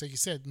Netflix, like you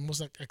said, the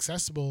most like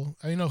accessible.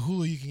 I know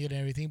Hulu you can get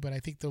everything, but I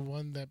think the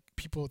one that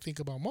people think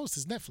about most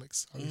is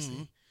Netflix,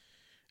 obviously.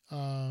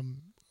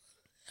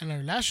 And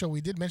our last show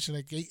we did mention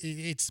like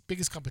its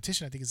biggest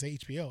competition I think is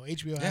HBO.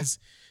 HBO has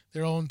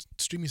their own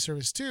streaming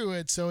service too,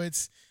 and so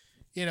it's I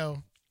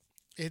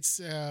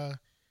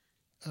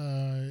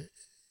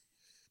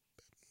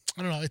don't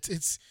know.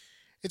 It's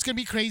gonna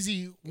be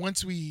crazy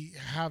once we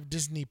have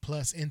Disney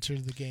Plus enter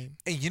the game.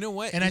 And you know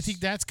what? And I think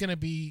that's gonna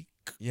be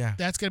Yeah.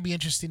 that's gonna be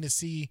interesting to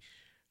see.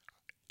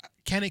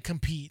 Can it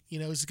compete?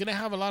 It's gonna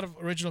have a lot of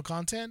original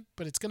content,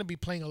 but it's gonna be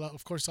playing a lot,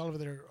 of course, all of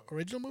their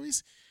original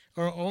movies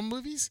or own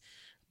movies.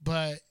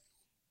 But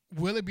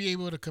will it be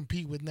able to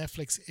compete with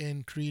Netflix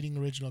in creating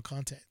original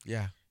content?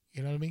 Yeah.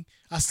 You know what I mean?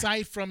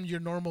 Aside from your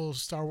normal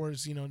Star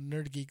Wars,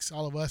 nerd geeks,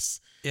 all of us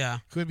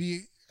could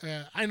be.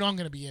 I know I'm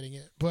going to be getting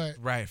it, but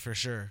Right, for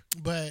sure.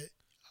 But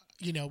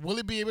will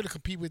it be able to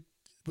compete with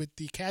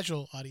the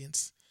casual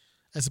audience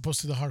as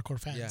opposed to the hardcore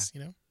fans?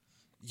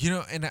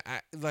 And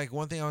I like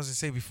one thing I was gonna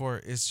say before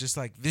is just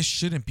like this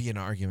shouldn't be an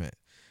argument.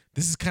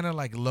 This is kind of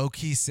like low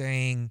key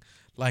saying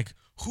like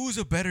who's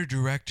a better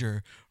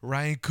director,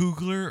 Ryan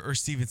Coogler or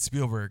Steven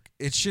Spielberg?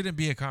 It shouldn't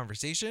be a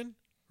conversation,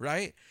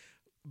 right?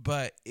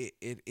 But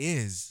it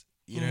is.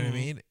 You know what I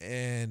mean?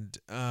 And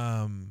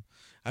I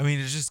mean,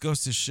 it just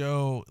goes to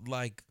show,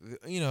 like,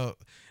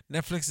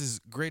 Netflix is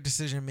great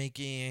decision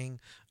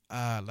making,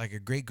 like a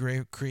great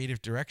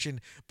creative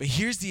direction. But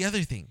here's the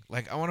other thing.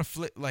 Like, I want to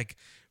flip, like,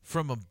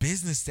 from a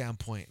business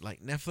standpoint,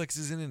 like, Netflix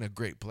isn't in a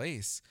great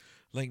place.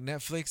 Like,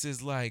 Netflix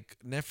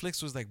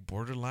was like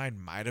borderline,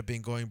 might have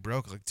been going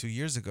broke like 2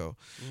 years ago.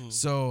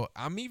 So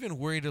I'm even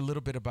worried a little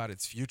bit about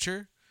its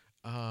future.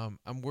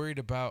 I'm worried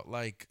about,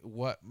 like,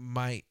 what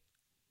might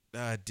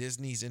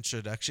Disney's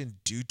introduction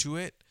do to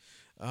it.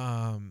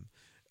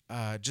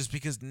 Just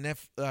because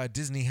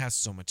Disney has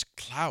so much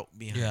clout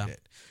behind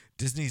it.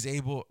 Disney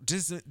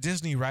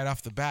right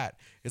off the bat,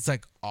 it's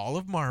like all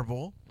of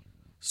Marvel,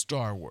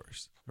 Star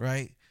Wars,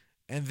 right?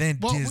 And then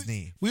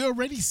Disney. We're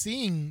already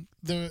seeing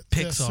the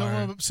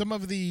Pixar. some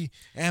of the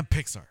And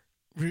Pixar.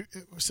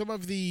 Some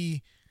of the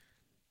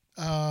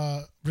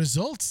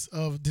results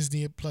of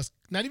Disney Plus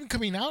not even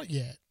coming out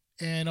yet,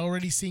 and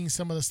already seeing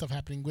some of the stuff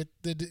happening with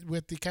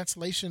the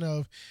cancellation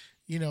of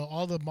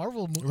all the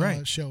Marvel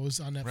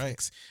shows on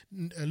Netflix.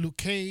 Luke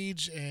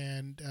Cage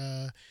and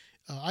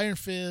Iron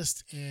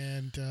Fist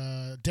and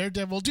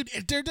Daredevil. Dude,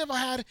 Daredevil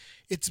had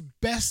its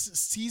best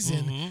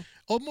season.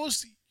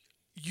 Almost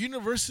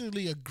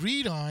universally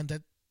agreed on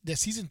that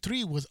season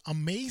 3 was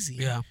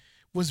amazing. Yeah.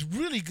 Was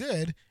really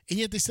good, and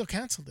yet they still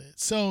canceled it.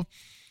 So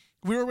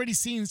we're already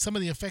seeing some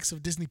of the effects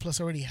of Disney Plus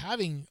already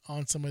having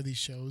on some of these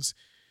shows.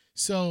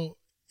 So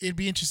it'd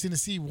be interesting to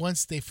see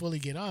once they fully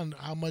get on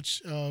how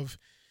much of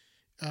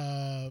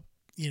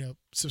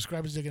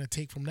subscribers they're going to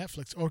take from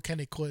Netflix, or can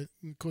they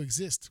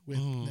coexist with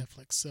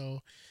Netflix? So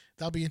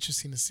that'll be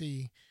interesting to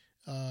see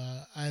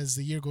as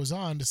the year goes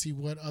on, to see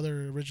what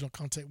other original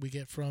content we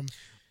get from.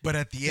 But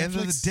at the end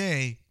of the Netflix.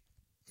 day,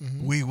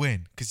 we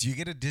win because you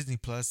get a Disney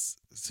Plus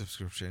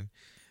subscription.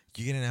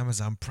 You get an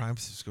Amazon Prime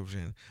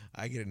subscription.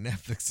 I get a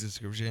Netflix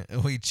subscription,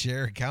 and we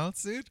share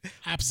accounts, dude.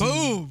 Absolutely.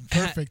 Boom.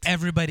 Perfect.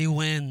 Everybody A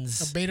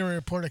wins. beta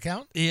report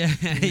account. Yeah,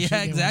 should yeah, get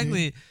one,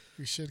 exactly. dude.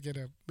 We should get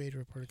a beta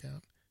report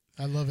account.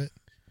 I love it.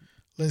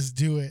 Let's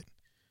do it.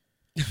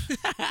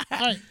 All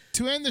right.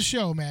 To end the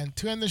show, man.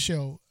 To end the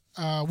show,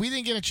 we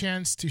didn't get a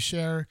chance to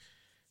share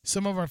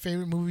some of our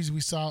favorite movies we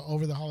saw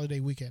over the holiday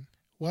weekend.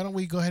 Why don't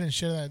we go ahead and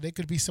share that? They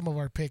could be some of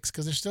our picks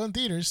because they're still in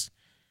theaters.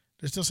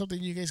 There's still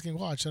something you guys can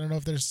watch. I don't know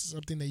if there's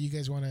something that you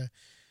guys want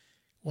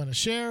to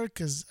share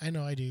because I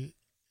know I do.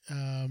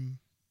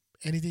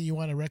 Anything you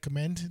want to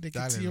recommend they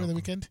can see over the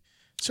weekend?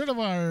 Sort of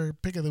our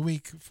pick of the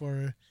week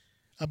for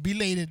a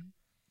belated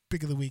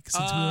pick of the week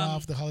since we were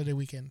off the holiday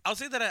weekend. I'll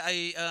say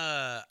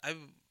that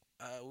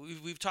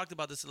we've talked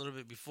about this a little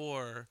bit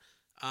before,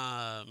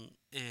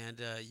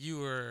 and you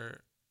were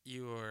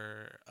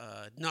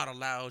not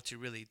allowed to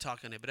really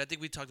talk on it, but I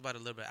think we talked about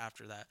it a little bit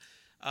after that.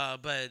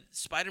 But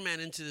Spider-Man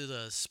Into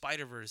the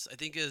Spider-Verse, I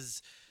think,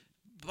 is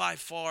by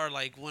far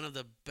like one of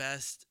the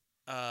best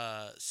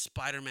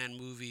Spider-Man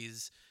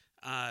movies,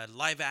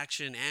 live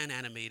action and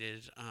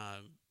animated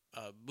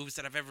movies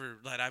that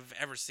I've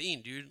ever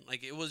seen, dude.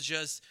 Like it was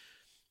just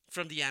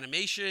from the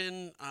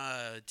animation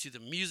to the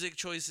music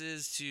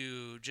choices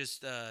to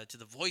just to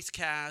the voice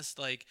cast,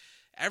 like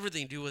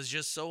everything, dude, was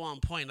just so on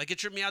point. Like it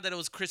tripped me out that it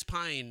was Chris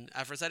Pine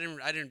at first. I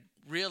didn't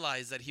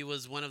realize that he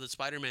was one of the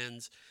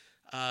Spider-Mans.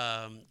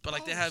 But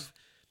like they have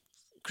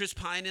Chris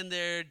Pine in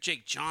there,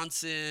 Jake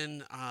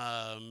Johnson.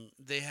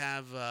 They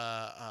have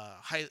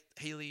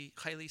Haley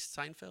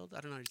Steinfeld. I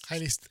don't know.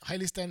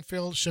 Hailey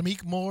Steinfeld,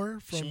 Shamik Moore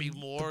from Shamik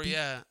Moore,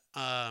 yeah.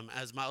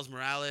 As Miles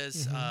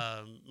Morales.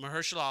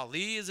 Mahershala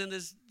Ali is in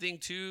this thing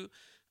too.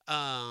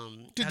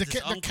 Dude, has his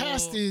the uncle.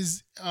 cast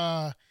is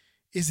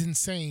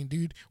insane,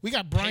 dude. We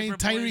got Brian Paperboy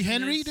Tyree is in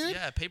Henry, this. dude.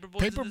 Yeah,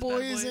 Paperboy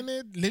Paperboy is in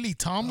it. Lily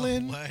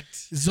Tomlin. What?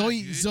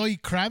 Zoe dude. Zoe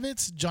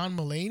Kravitz, John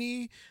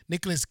Mulaney,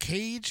 Nicolas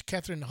Cage,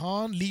 Catherine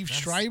Hahn, Liev That's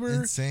Schreiber.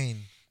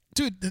 insane.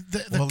 Dude,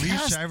 the Well, Liev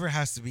cast. Schreiber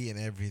has to be in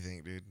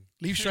everything, dude.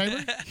 Liev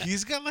Schreiber?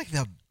 He's got like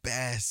the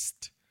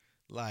best,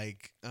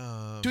 like,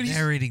 Dude, he's-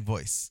 narrating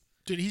voice.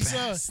 Dude,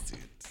 Best, dude.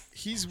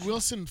 he's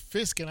Wilson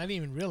Fisk, and I didn't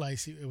even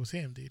realize it was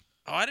him, dude.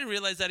 Oh, I didn't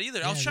realize that either.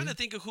 I Yeah, was trying dude.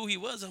 to think of who he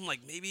was. I'm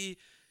like, maybe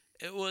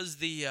it was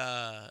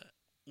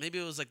maybe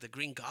it was like the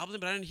Green Goblin,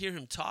 but I didn't hear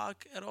him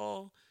talk at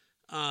all.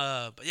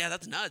 But yeah,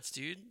 that's nuts,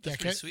 dude. That's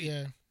pretty sweet.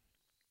 Yeah,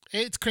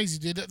 it's crazy,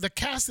 dude. The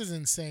cast is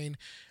insane.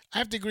 I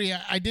have to agree.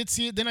 I did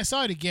see it, then I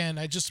saw it again.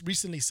 I just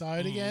recently saw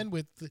it again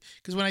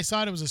because when I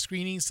saw it was a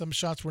screening. Some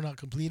shots were not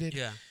completed.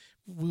 Yeah.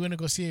 We want to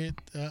go see it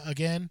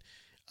again,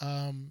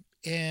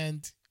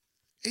 and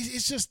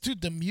it's just,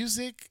 dude. The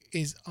music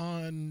is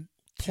on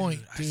point,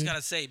 I dude. just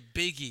gotta say,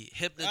 Biggie,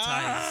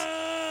 Hypnotize.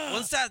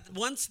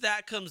 Once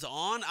that comes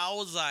on, I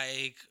was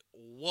like,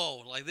 whoa,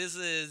 like this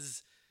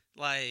is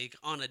like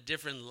on a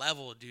different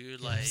level, dude.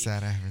 Like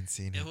Sad I haven't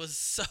seen it. it was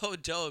so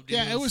dope, dude.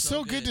 Yeah, it was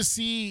so good to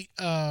see.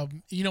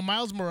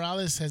 Miles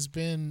Morales has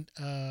been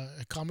a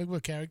comic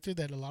book character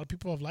that a lot of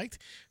people have liked.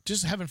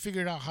 Just haven't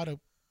figured out how to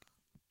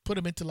put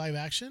him into live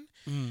action.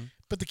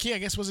 But the key, I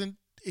guess, wasn't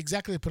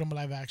exactly to put him in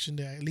live action.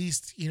 To at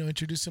least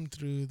introduce him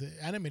through the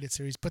animated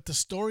series. But the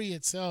story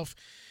itself,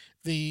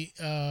 the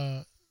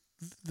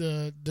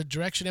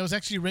direction. It was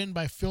actually written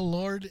by Phil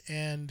Lord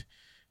and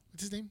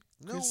what's his name?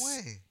 No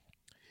way.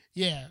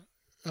 Yeah.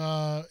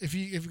 If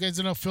you guys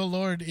don't know, Phil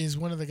Lord is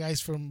one of the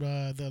guys from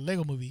the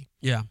Lego Movie.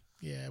 Yeah.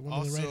 Yeah, one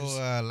of the Also,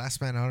 writers.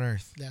 Last Man on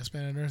Earth, Last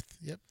Man on Earth.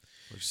 Yep.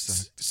 which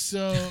sucked.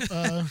 So,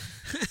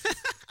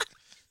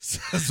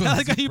 I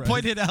like how you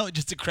pointed out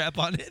just to crap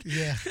on it.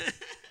 yeah.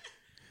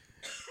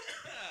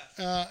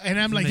 And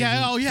I'm like, Amazing.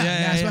 yeah, oh yeah, Yeah,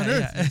 Last yeah, Man on yeah,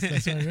 Earth. yeah.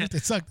 Last Man on Earth.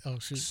 It sucked. Oh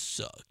shoot.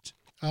 Sucked.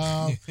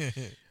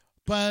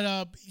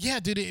 But yeah,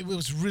 dude, it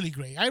was really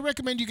great. I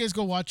recommend you guys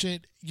go watch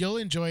it. You'll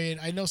enjoy it.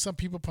 I know some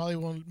people probably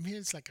won't.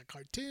 It's like a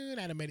cartoon,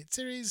 animated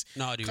series,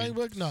 No, dude. comic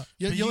book. No,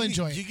 But you'll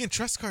enjoy it. You can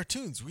trust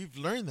cartoons. We've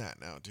learned that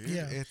now, dude.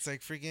 Yeah. It's like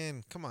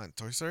freaking, come on,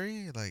 Toy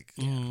Story. Like,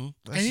 Mhm.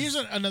 that's And here's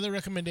just- another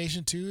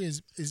recommendation too: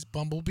 is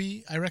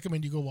Bumblebee. I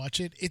recommend you go watch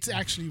it. It's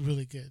actually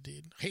really good,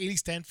 dude. Haley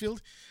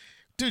Stanfield,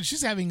 dude,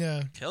 she's having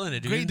a Killing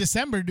it, dude. great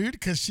December, dude,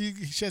 because she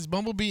has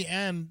Bumblebee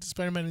and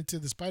Spider-Man Into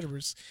the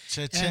Spider-Verse.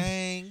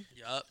 Cha-chang.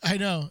 Yup. I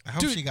know, I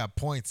hope dude. she got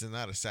points and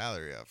not a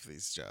salary off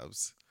these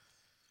jobs.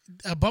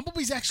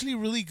 Bumblebee's actually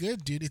really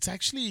good, dude. It's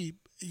actually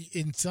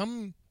in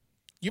some.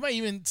 You might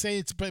even say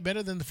it's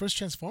better than the first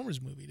Transformers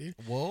movie, dude.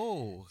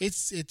 Whoa.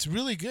 It's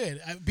really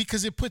good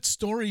because it puts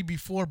story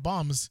before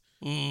bombs,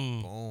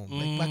 Mm. Boom.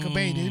 like Michael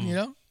Bay,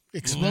 dude.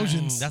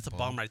 Explosions. That's a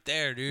bomb right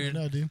there, I dude.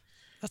 know, dude.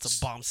 That's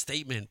a bomb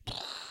statement.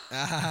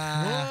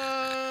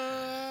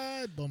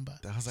 What? Bomba.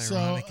 That was So,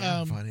 ironic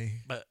and funny.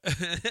 But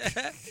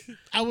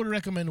I would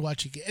recommend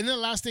watching it. And then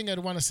the last thing I'd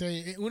want to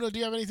say, Uno, do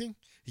you have anything?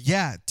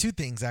 Yeah, two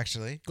things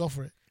actually. Go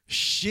for it.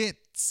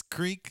 Shit's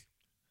Creek.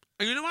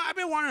 you know what? I've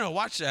been wanting to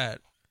watch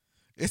that.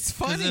 It's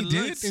funny, it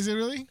dude. looks- Is it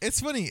really?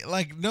 It's funny.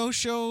 Like no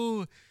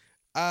show.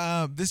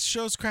 This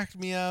show's cracked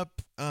me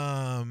up.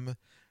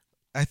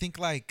 I think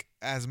like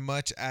as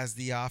much as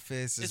The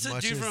Office. It's as a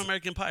much dude as, from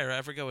American Pie, right?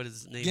 I forgot what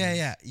his name is.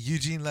 Yeah,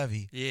 Eugene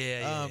Levy.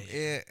 Yeah.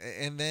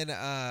 And then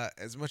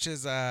as much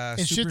as And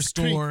Schitt's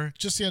Superstore, Creek,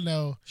 just so you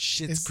know,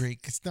 Schitt's Creek,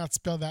 it's not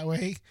spelled that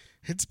way.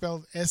 It's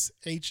spelled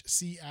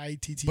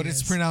SHCITT. but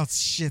it's pronounced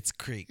Schitt's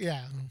Creek.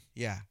 Yeah.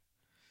 Yeah.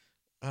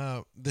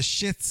 The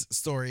Shits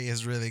story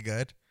is really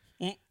good.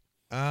 Mm.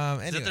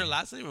 Anyway. Is that their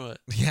last name or what?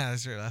 Yeah,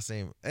 that's their last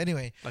name.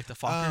 Anyway, Like the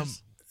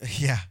Fockers?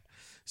 yeah.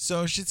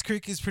 So Schitt's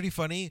Creek is pretty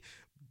funny.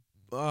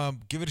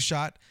 Give it a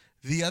shot.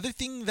 The other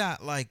thing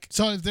that like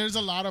So if there's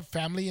a lot of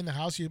family in the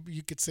house, you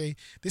could say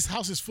this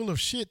house is full of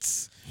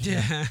shits.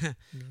 Yeah.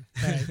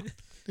 All right.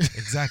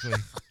 exactly.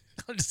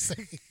 I'm just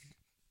saying.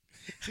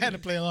 I had to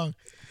play along.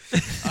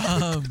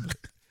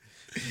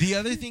 The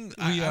other thing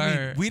I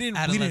mean, we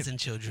didn't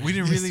children. we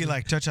didn't Yes, really sir.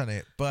 like touch on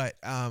it, but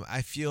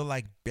I feel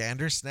like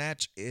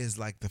Bandersnatch is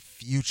like the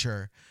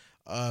future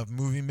of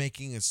movie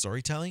making and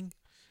storytelling.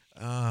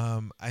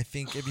 I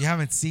think if you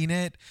haven't seen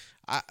it,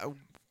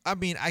 I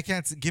mean I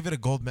can't give it a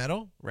gold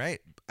medal, right?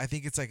 I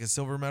think it's like a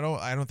silver medal.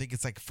 I don't think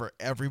it's like for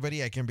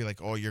everybody. I can be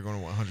like, oh, you're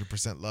going to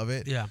 100% love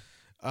it. Yeah.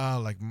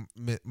 Like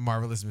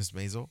Marvelous Miss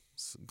Maisel,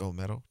 gold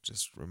medal.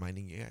 Just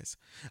reminding you guys.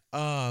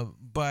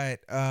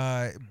 But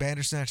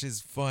Bandersnatch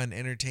is fun,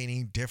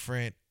 entertaining,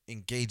 different,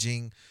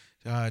 engaging.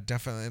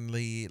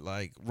 Definitely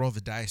like roll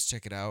the dice,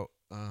 check it out.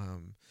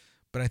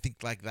 But I think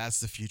like that's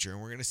the future,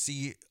 and we're gonna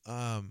see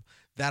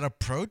that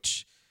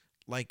approach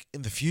like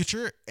in the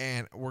future,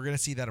 and we're gonna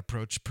see that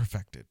approach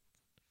perfected.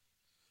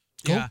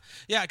 Cool.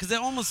 Yeah, because it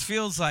almost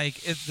feels like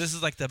this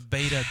is like the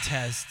beta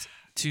test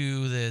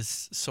to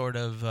this sort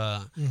of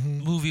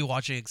movie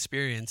watching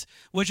experience,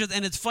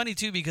 and it's funny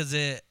too because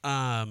it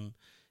kind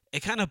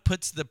of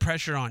puts the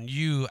pressure on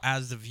you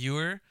as the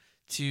viewer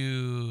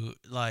to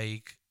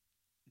like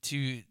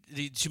to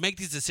make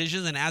these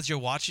decisions, and as you're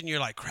watching, you're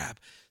like, crap.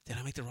 Did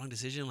I make the wrong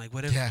decision? Like,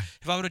 what if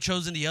I would have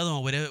chosen the other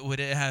one? Would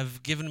it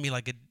have given me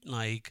like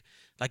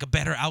a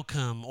better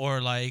outcome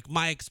or like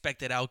my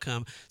expected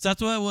outcome? So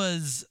that's what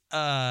was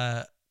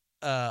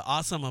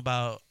awesome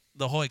about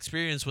the whole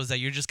experience was that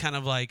you're just kind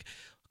of like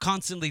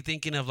constantly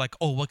thinking of like,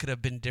 oh, what could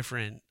have been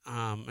different?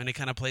 And it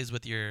kind of plays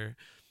with your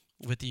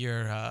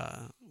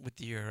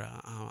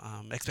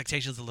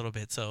expectations a little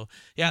bit. So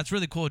yeah, it's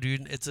really cool,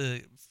 dude. It's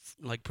a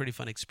like pretty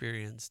fun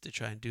experience to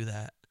try and do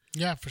that.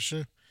 Yeah, for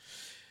sure.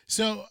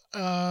 So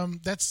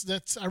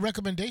that's our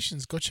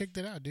recommendations. Go check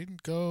that out,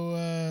 dude.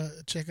 Go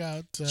check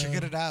out Check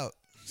it out.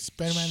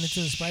 Spider-Man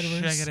Into the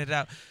Spider-Verse. Check it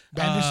out.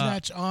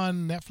 Bandersnatch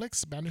on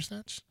Netflix.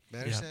 Bandersnatch.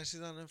 Bandersnatch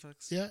is on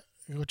Netflix. Yeah,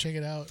 go check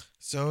it out.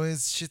 So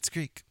is Schitt's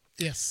Creek.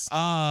 Yes.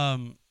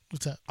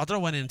 What's up? I'll throw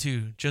one in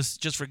too,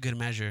 just for good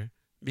measure,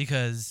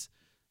 because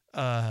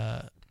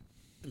I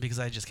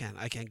just can't.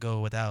 I can't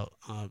go without.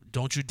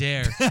 Don't you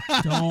dare!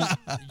 Don't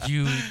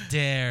you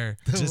dare!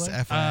 Just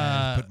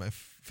FYI, put my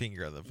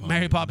finger on the phone.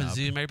 Mary Poppins,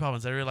 dude. Mary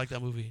Poppins. I really like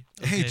that movie.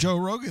 Hey, Joe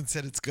Rogan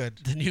said it's good.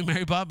 The new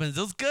Mary Poppins.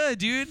 It was good,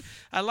 dude.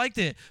 I liked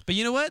it. But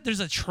you know what? There's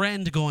a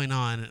trend going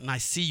on, and I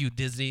see you,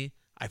 Disney.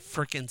 I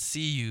freaking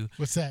see you.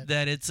 What's that?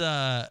 That it's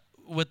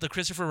with the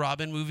Christopher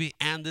Robin movie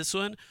and this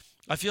one.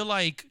 I feel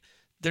like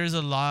there's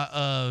a lot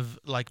of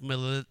like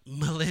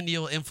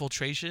millennial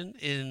infiltration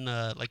in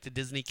like the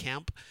Disney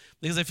camp,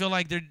 because I feel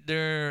like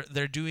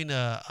they're doing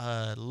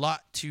a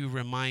lot to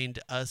remind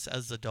us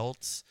as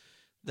adults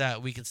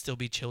that we can still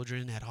be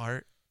children at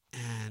heart,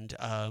 and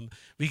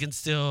we can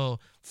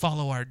still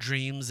follow our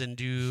dreams and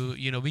do,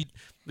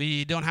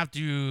 we don't have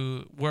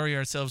to worry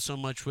ourselves so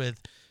much with,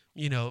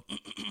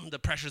 the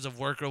pressures of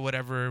work or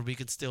whatever. We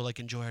can still like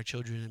enjoy our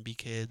children and be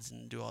kids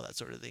and do all that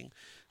sort of thing.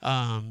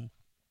 I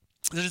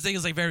just think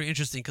it's like very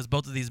interesting because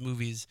both of these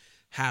movies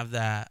have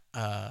that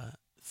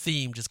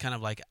theme just kind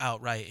of like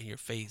outright in your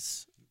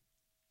face.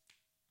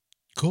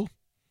 Cool.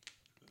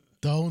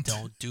 Don't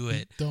do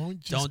it.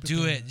 Don't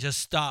do it. Just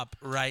stop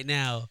right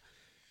now.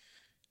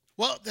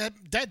 Well,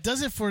 that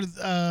does it for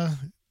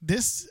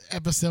this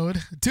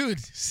episode, dude.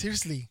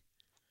 Seriously,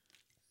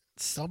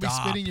 don't be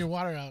spitting your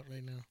water out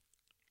right now.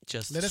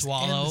 Just let us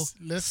swallow.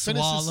 Let's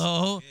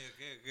swallow.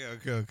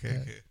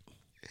 Okay.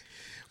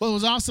 Well, it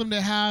was awesome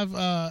to have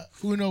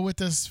Uno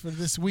with us for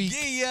this week.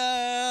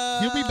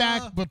 Yeah. He'll be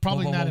back, but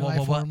probably not in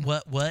live form.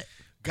 What?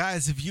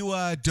 Guys, if you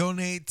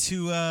donate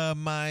to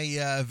my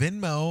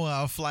Venmo,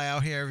 I'll fly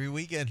out here every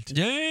weekend.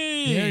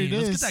 Yay! There it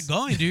Let's is. get that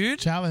going, dude.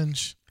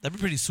 Challenge. That'd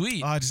be pretty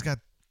sweet. Oh, I just got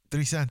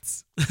 3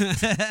 cents.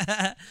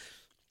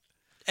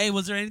 Hey,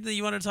 was there anything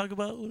you wanted to talk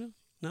about, Uno?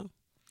 No?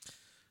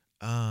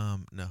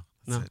 No.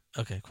 That's it.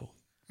 Okay, cool.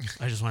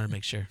 I just wanted to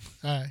make sure.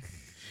 All right.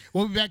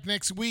 We'll be back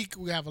next week.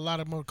 We have a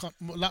lot more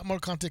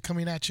content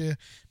coming at you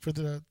for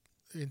the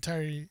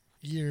entire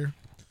year.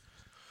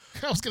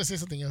 I was gonna say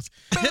something else.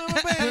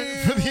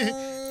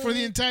 for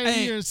the entire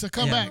year, so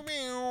come back.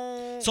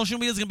 Social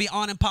media is gonna be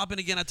on and popping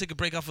again. I took a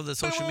break off of the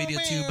social media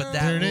too, but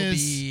that will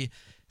be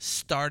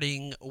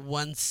starting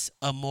once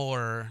a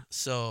more.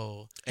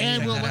 So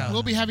and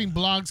we'll be having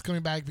blogs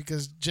coming back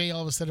because Jay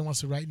all of a sudden wants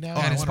to write now. Oh,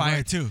 I got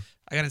inspired too.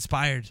 I got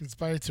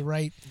inspired to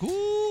write.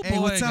 Ooh, Hey,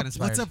 boy what's got up?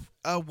 inspired.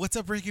 What's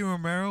up, Ricky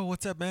Romero?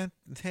 What's up, man?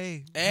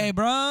 Hey. Hey,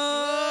 bro.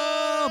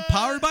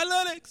 Powered by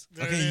Linux.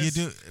 There Okay, it you is.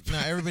 do.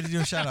 Now everybody do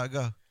a shout out.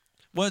 Go.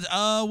 What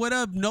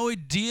up, Noe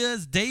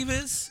Diaz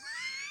Davis?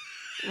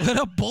 What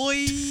up,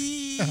 boy?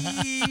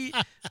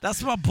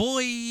 That's my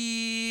boy.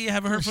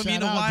 Haven't heard from you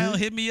in a Shout out, while. dude.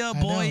 Hit me up,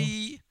 I boy.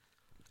 know.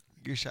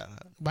 Your shout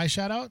out. My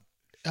shout out.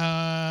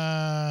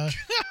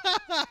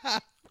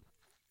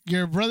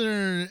 Your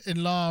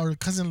brother-in-law or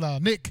cousin-in-law,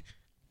 Nick.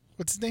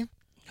 What's his name?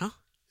 Huh?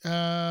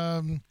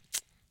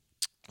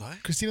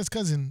 What? Christina's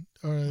cousin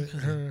or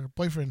her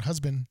boyfriend,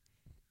 husband.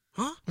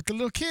 Huh? With the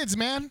little kids,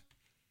 man.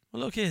 What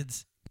little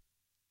kids?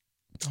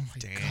 Oh my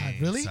Dang, God,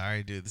 really?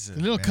 Sorry, dude. This is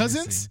The little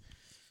embarrassing. cousins?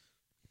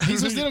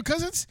 These those little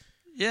cousins?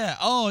 Yeah.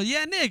 Oh,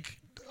 yeah, Nick.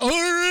 Oh,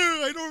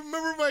 I don't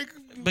remember my.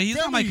 But he's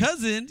not my family.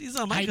 cousin. He's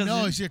not my I cousin.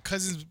 know it's your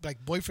cousin's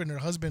like boyfriend or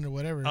husband or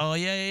whatever. Oh,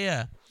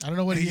 yeah. I don't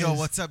know what Hey, he yo, is.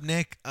 what's up,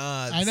 Nick?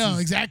 I know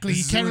exactly. this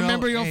You is can't Uno.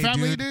 remember your Hey,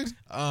 family, dude.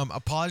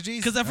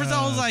 Apologies. Because at first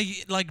I was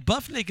like,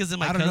 Buff Nick isn't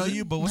my I don't cousin. know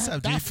you, but what's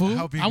up, That dude? fool.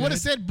 Hope you're I would good.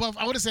 have said buff.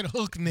 I would have said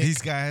hook Nick.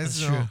 These guys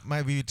That's true.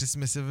 might be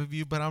dismissive of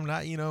you, but I'm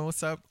not.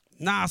 What's up?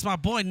 Nah, it's my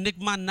boy, Nick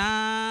My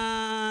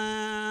Nine.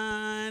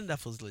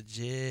 That was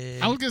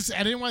legit. I was gonna say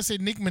I didn't want to say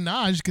Nick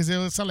Minaj because it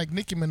would sound like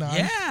Nicki Minaj.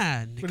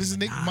 Yeah. But this is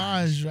Nick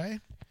Minaj, right?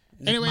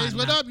 Anyways,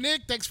 what up,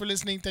 Nick? Thanks for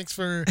listening. Thanks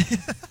for.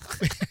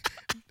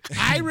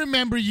 I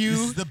remember This you.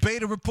 is the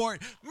beta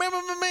report.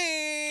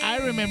 I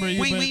remember you.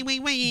 but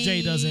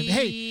Jay doesn't.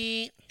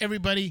 Hey,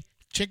 everybody,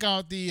 check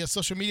out the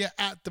social media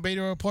at the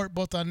Beta Report,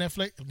 both on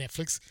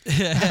Netflix,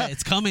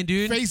 It's coming,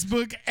 dude.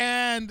 Facebook,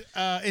 and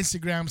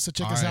Instagram. So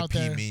check us out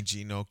there. R.I.P. me,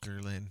 Gene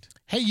Okerlund.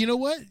 Hey, you know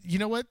what?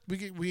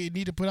 We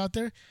need to put out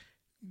there.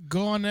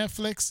 Go on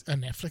Netflix.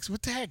 Netflix?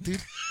 What the heck,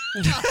 dude?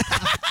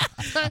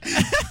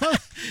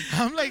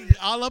 I'm like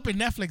all up in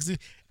Netflix. Dude.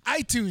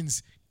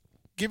 iTunes.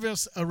 Give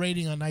us a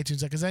rating on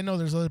iTunes because I know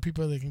there's other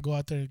people that can go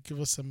out there and give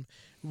us some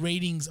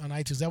ratings on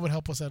iTunes. That would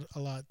help us out a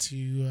lot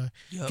to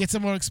get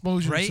some more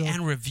exposure. Rate So-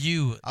 and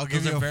review. I'll Those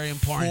give you are a very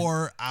important.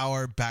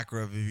 4-hour back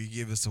rub if you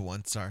give us a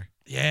 1-star.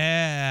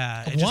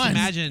 Yeah. And just One.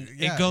 imagine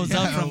Yeah, it goes yeah.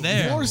 up from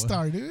there.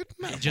 4-star, dude.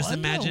 Not Just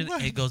one, no, imagine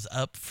what? it goes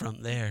up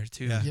from there,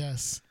 too. Yeah.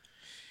 Yes.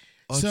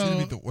 Oh, it's gonna So-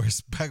 be the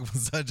worst back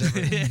massage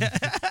ever.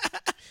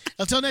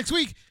 Until next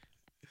week.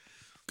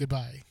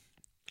 Goodbye.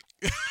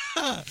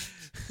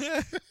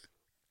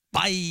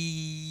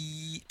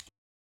 Bye.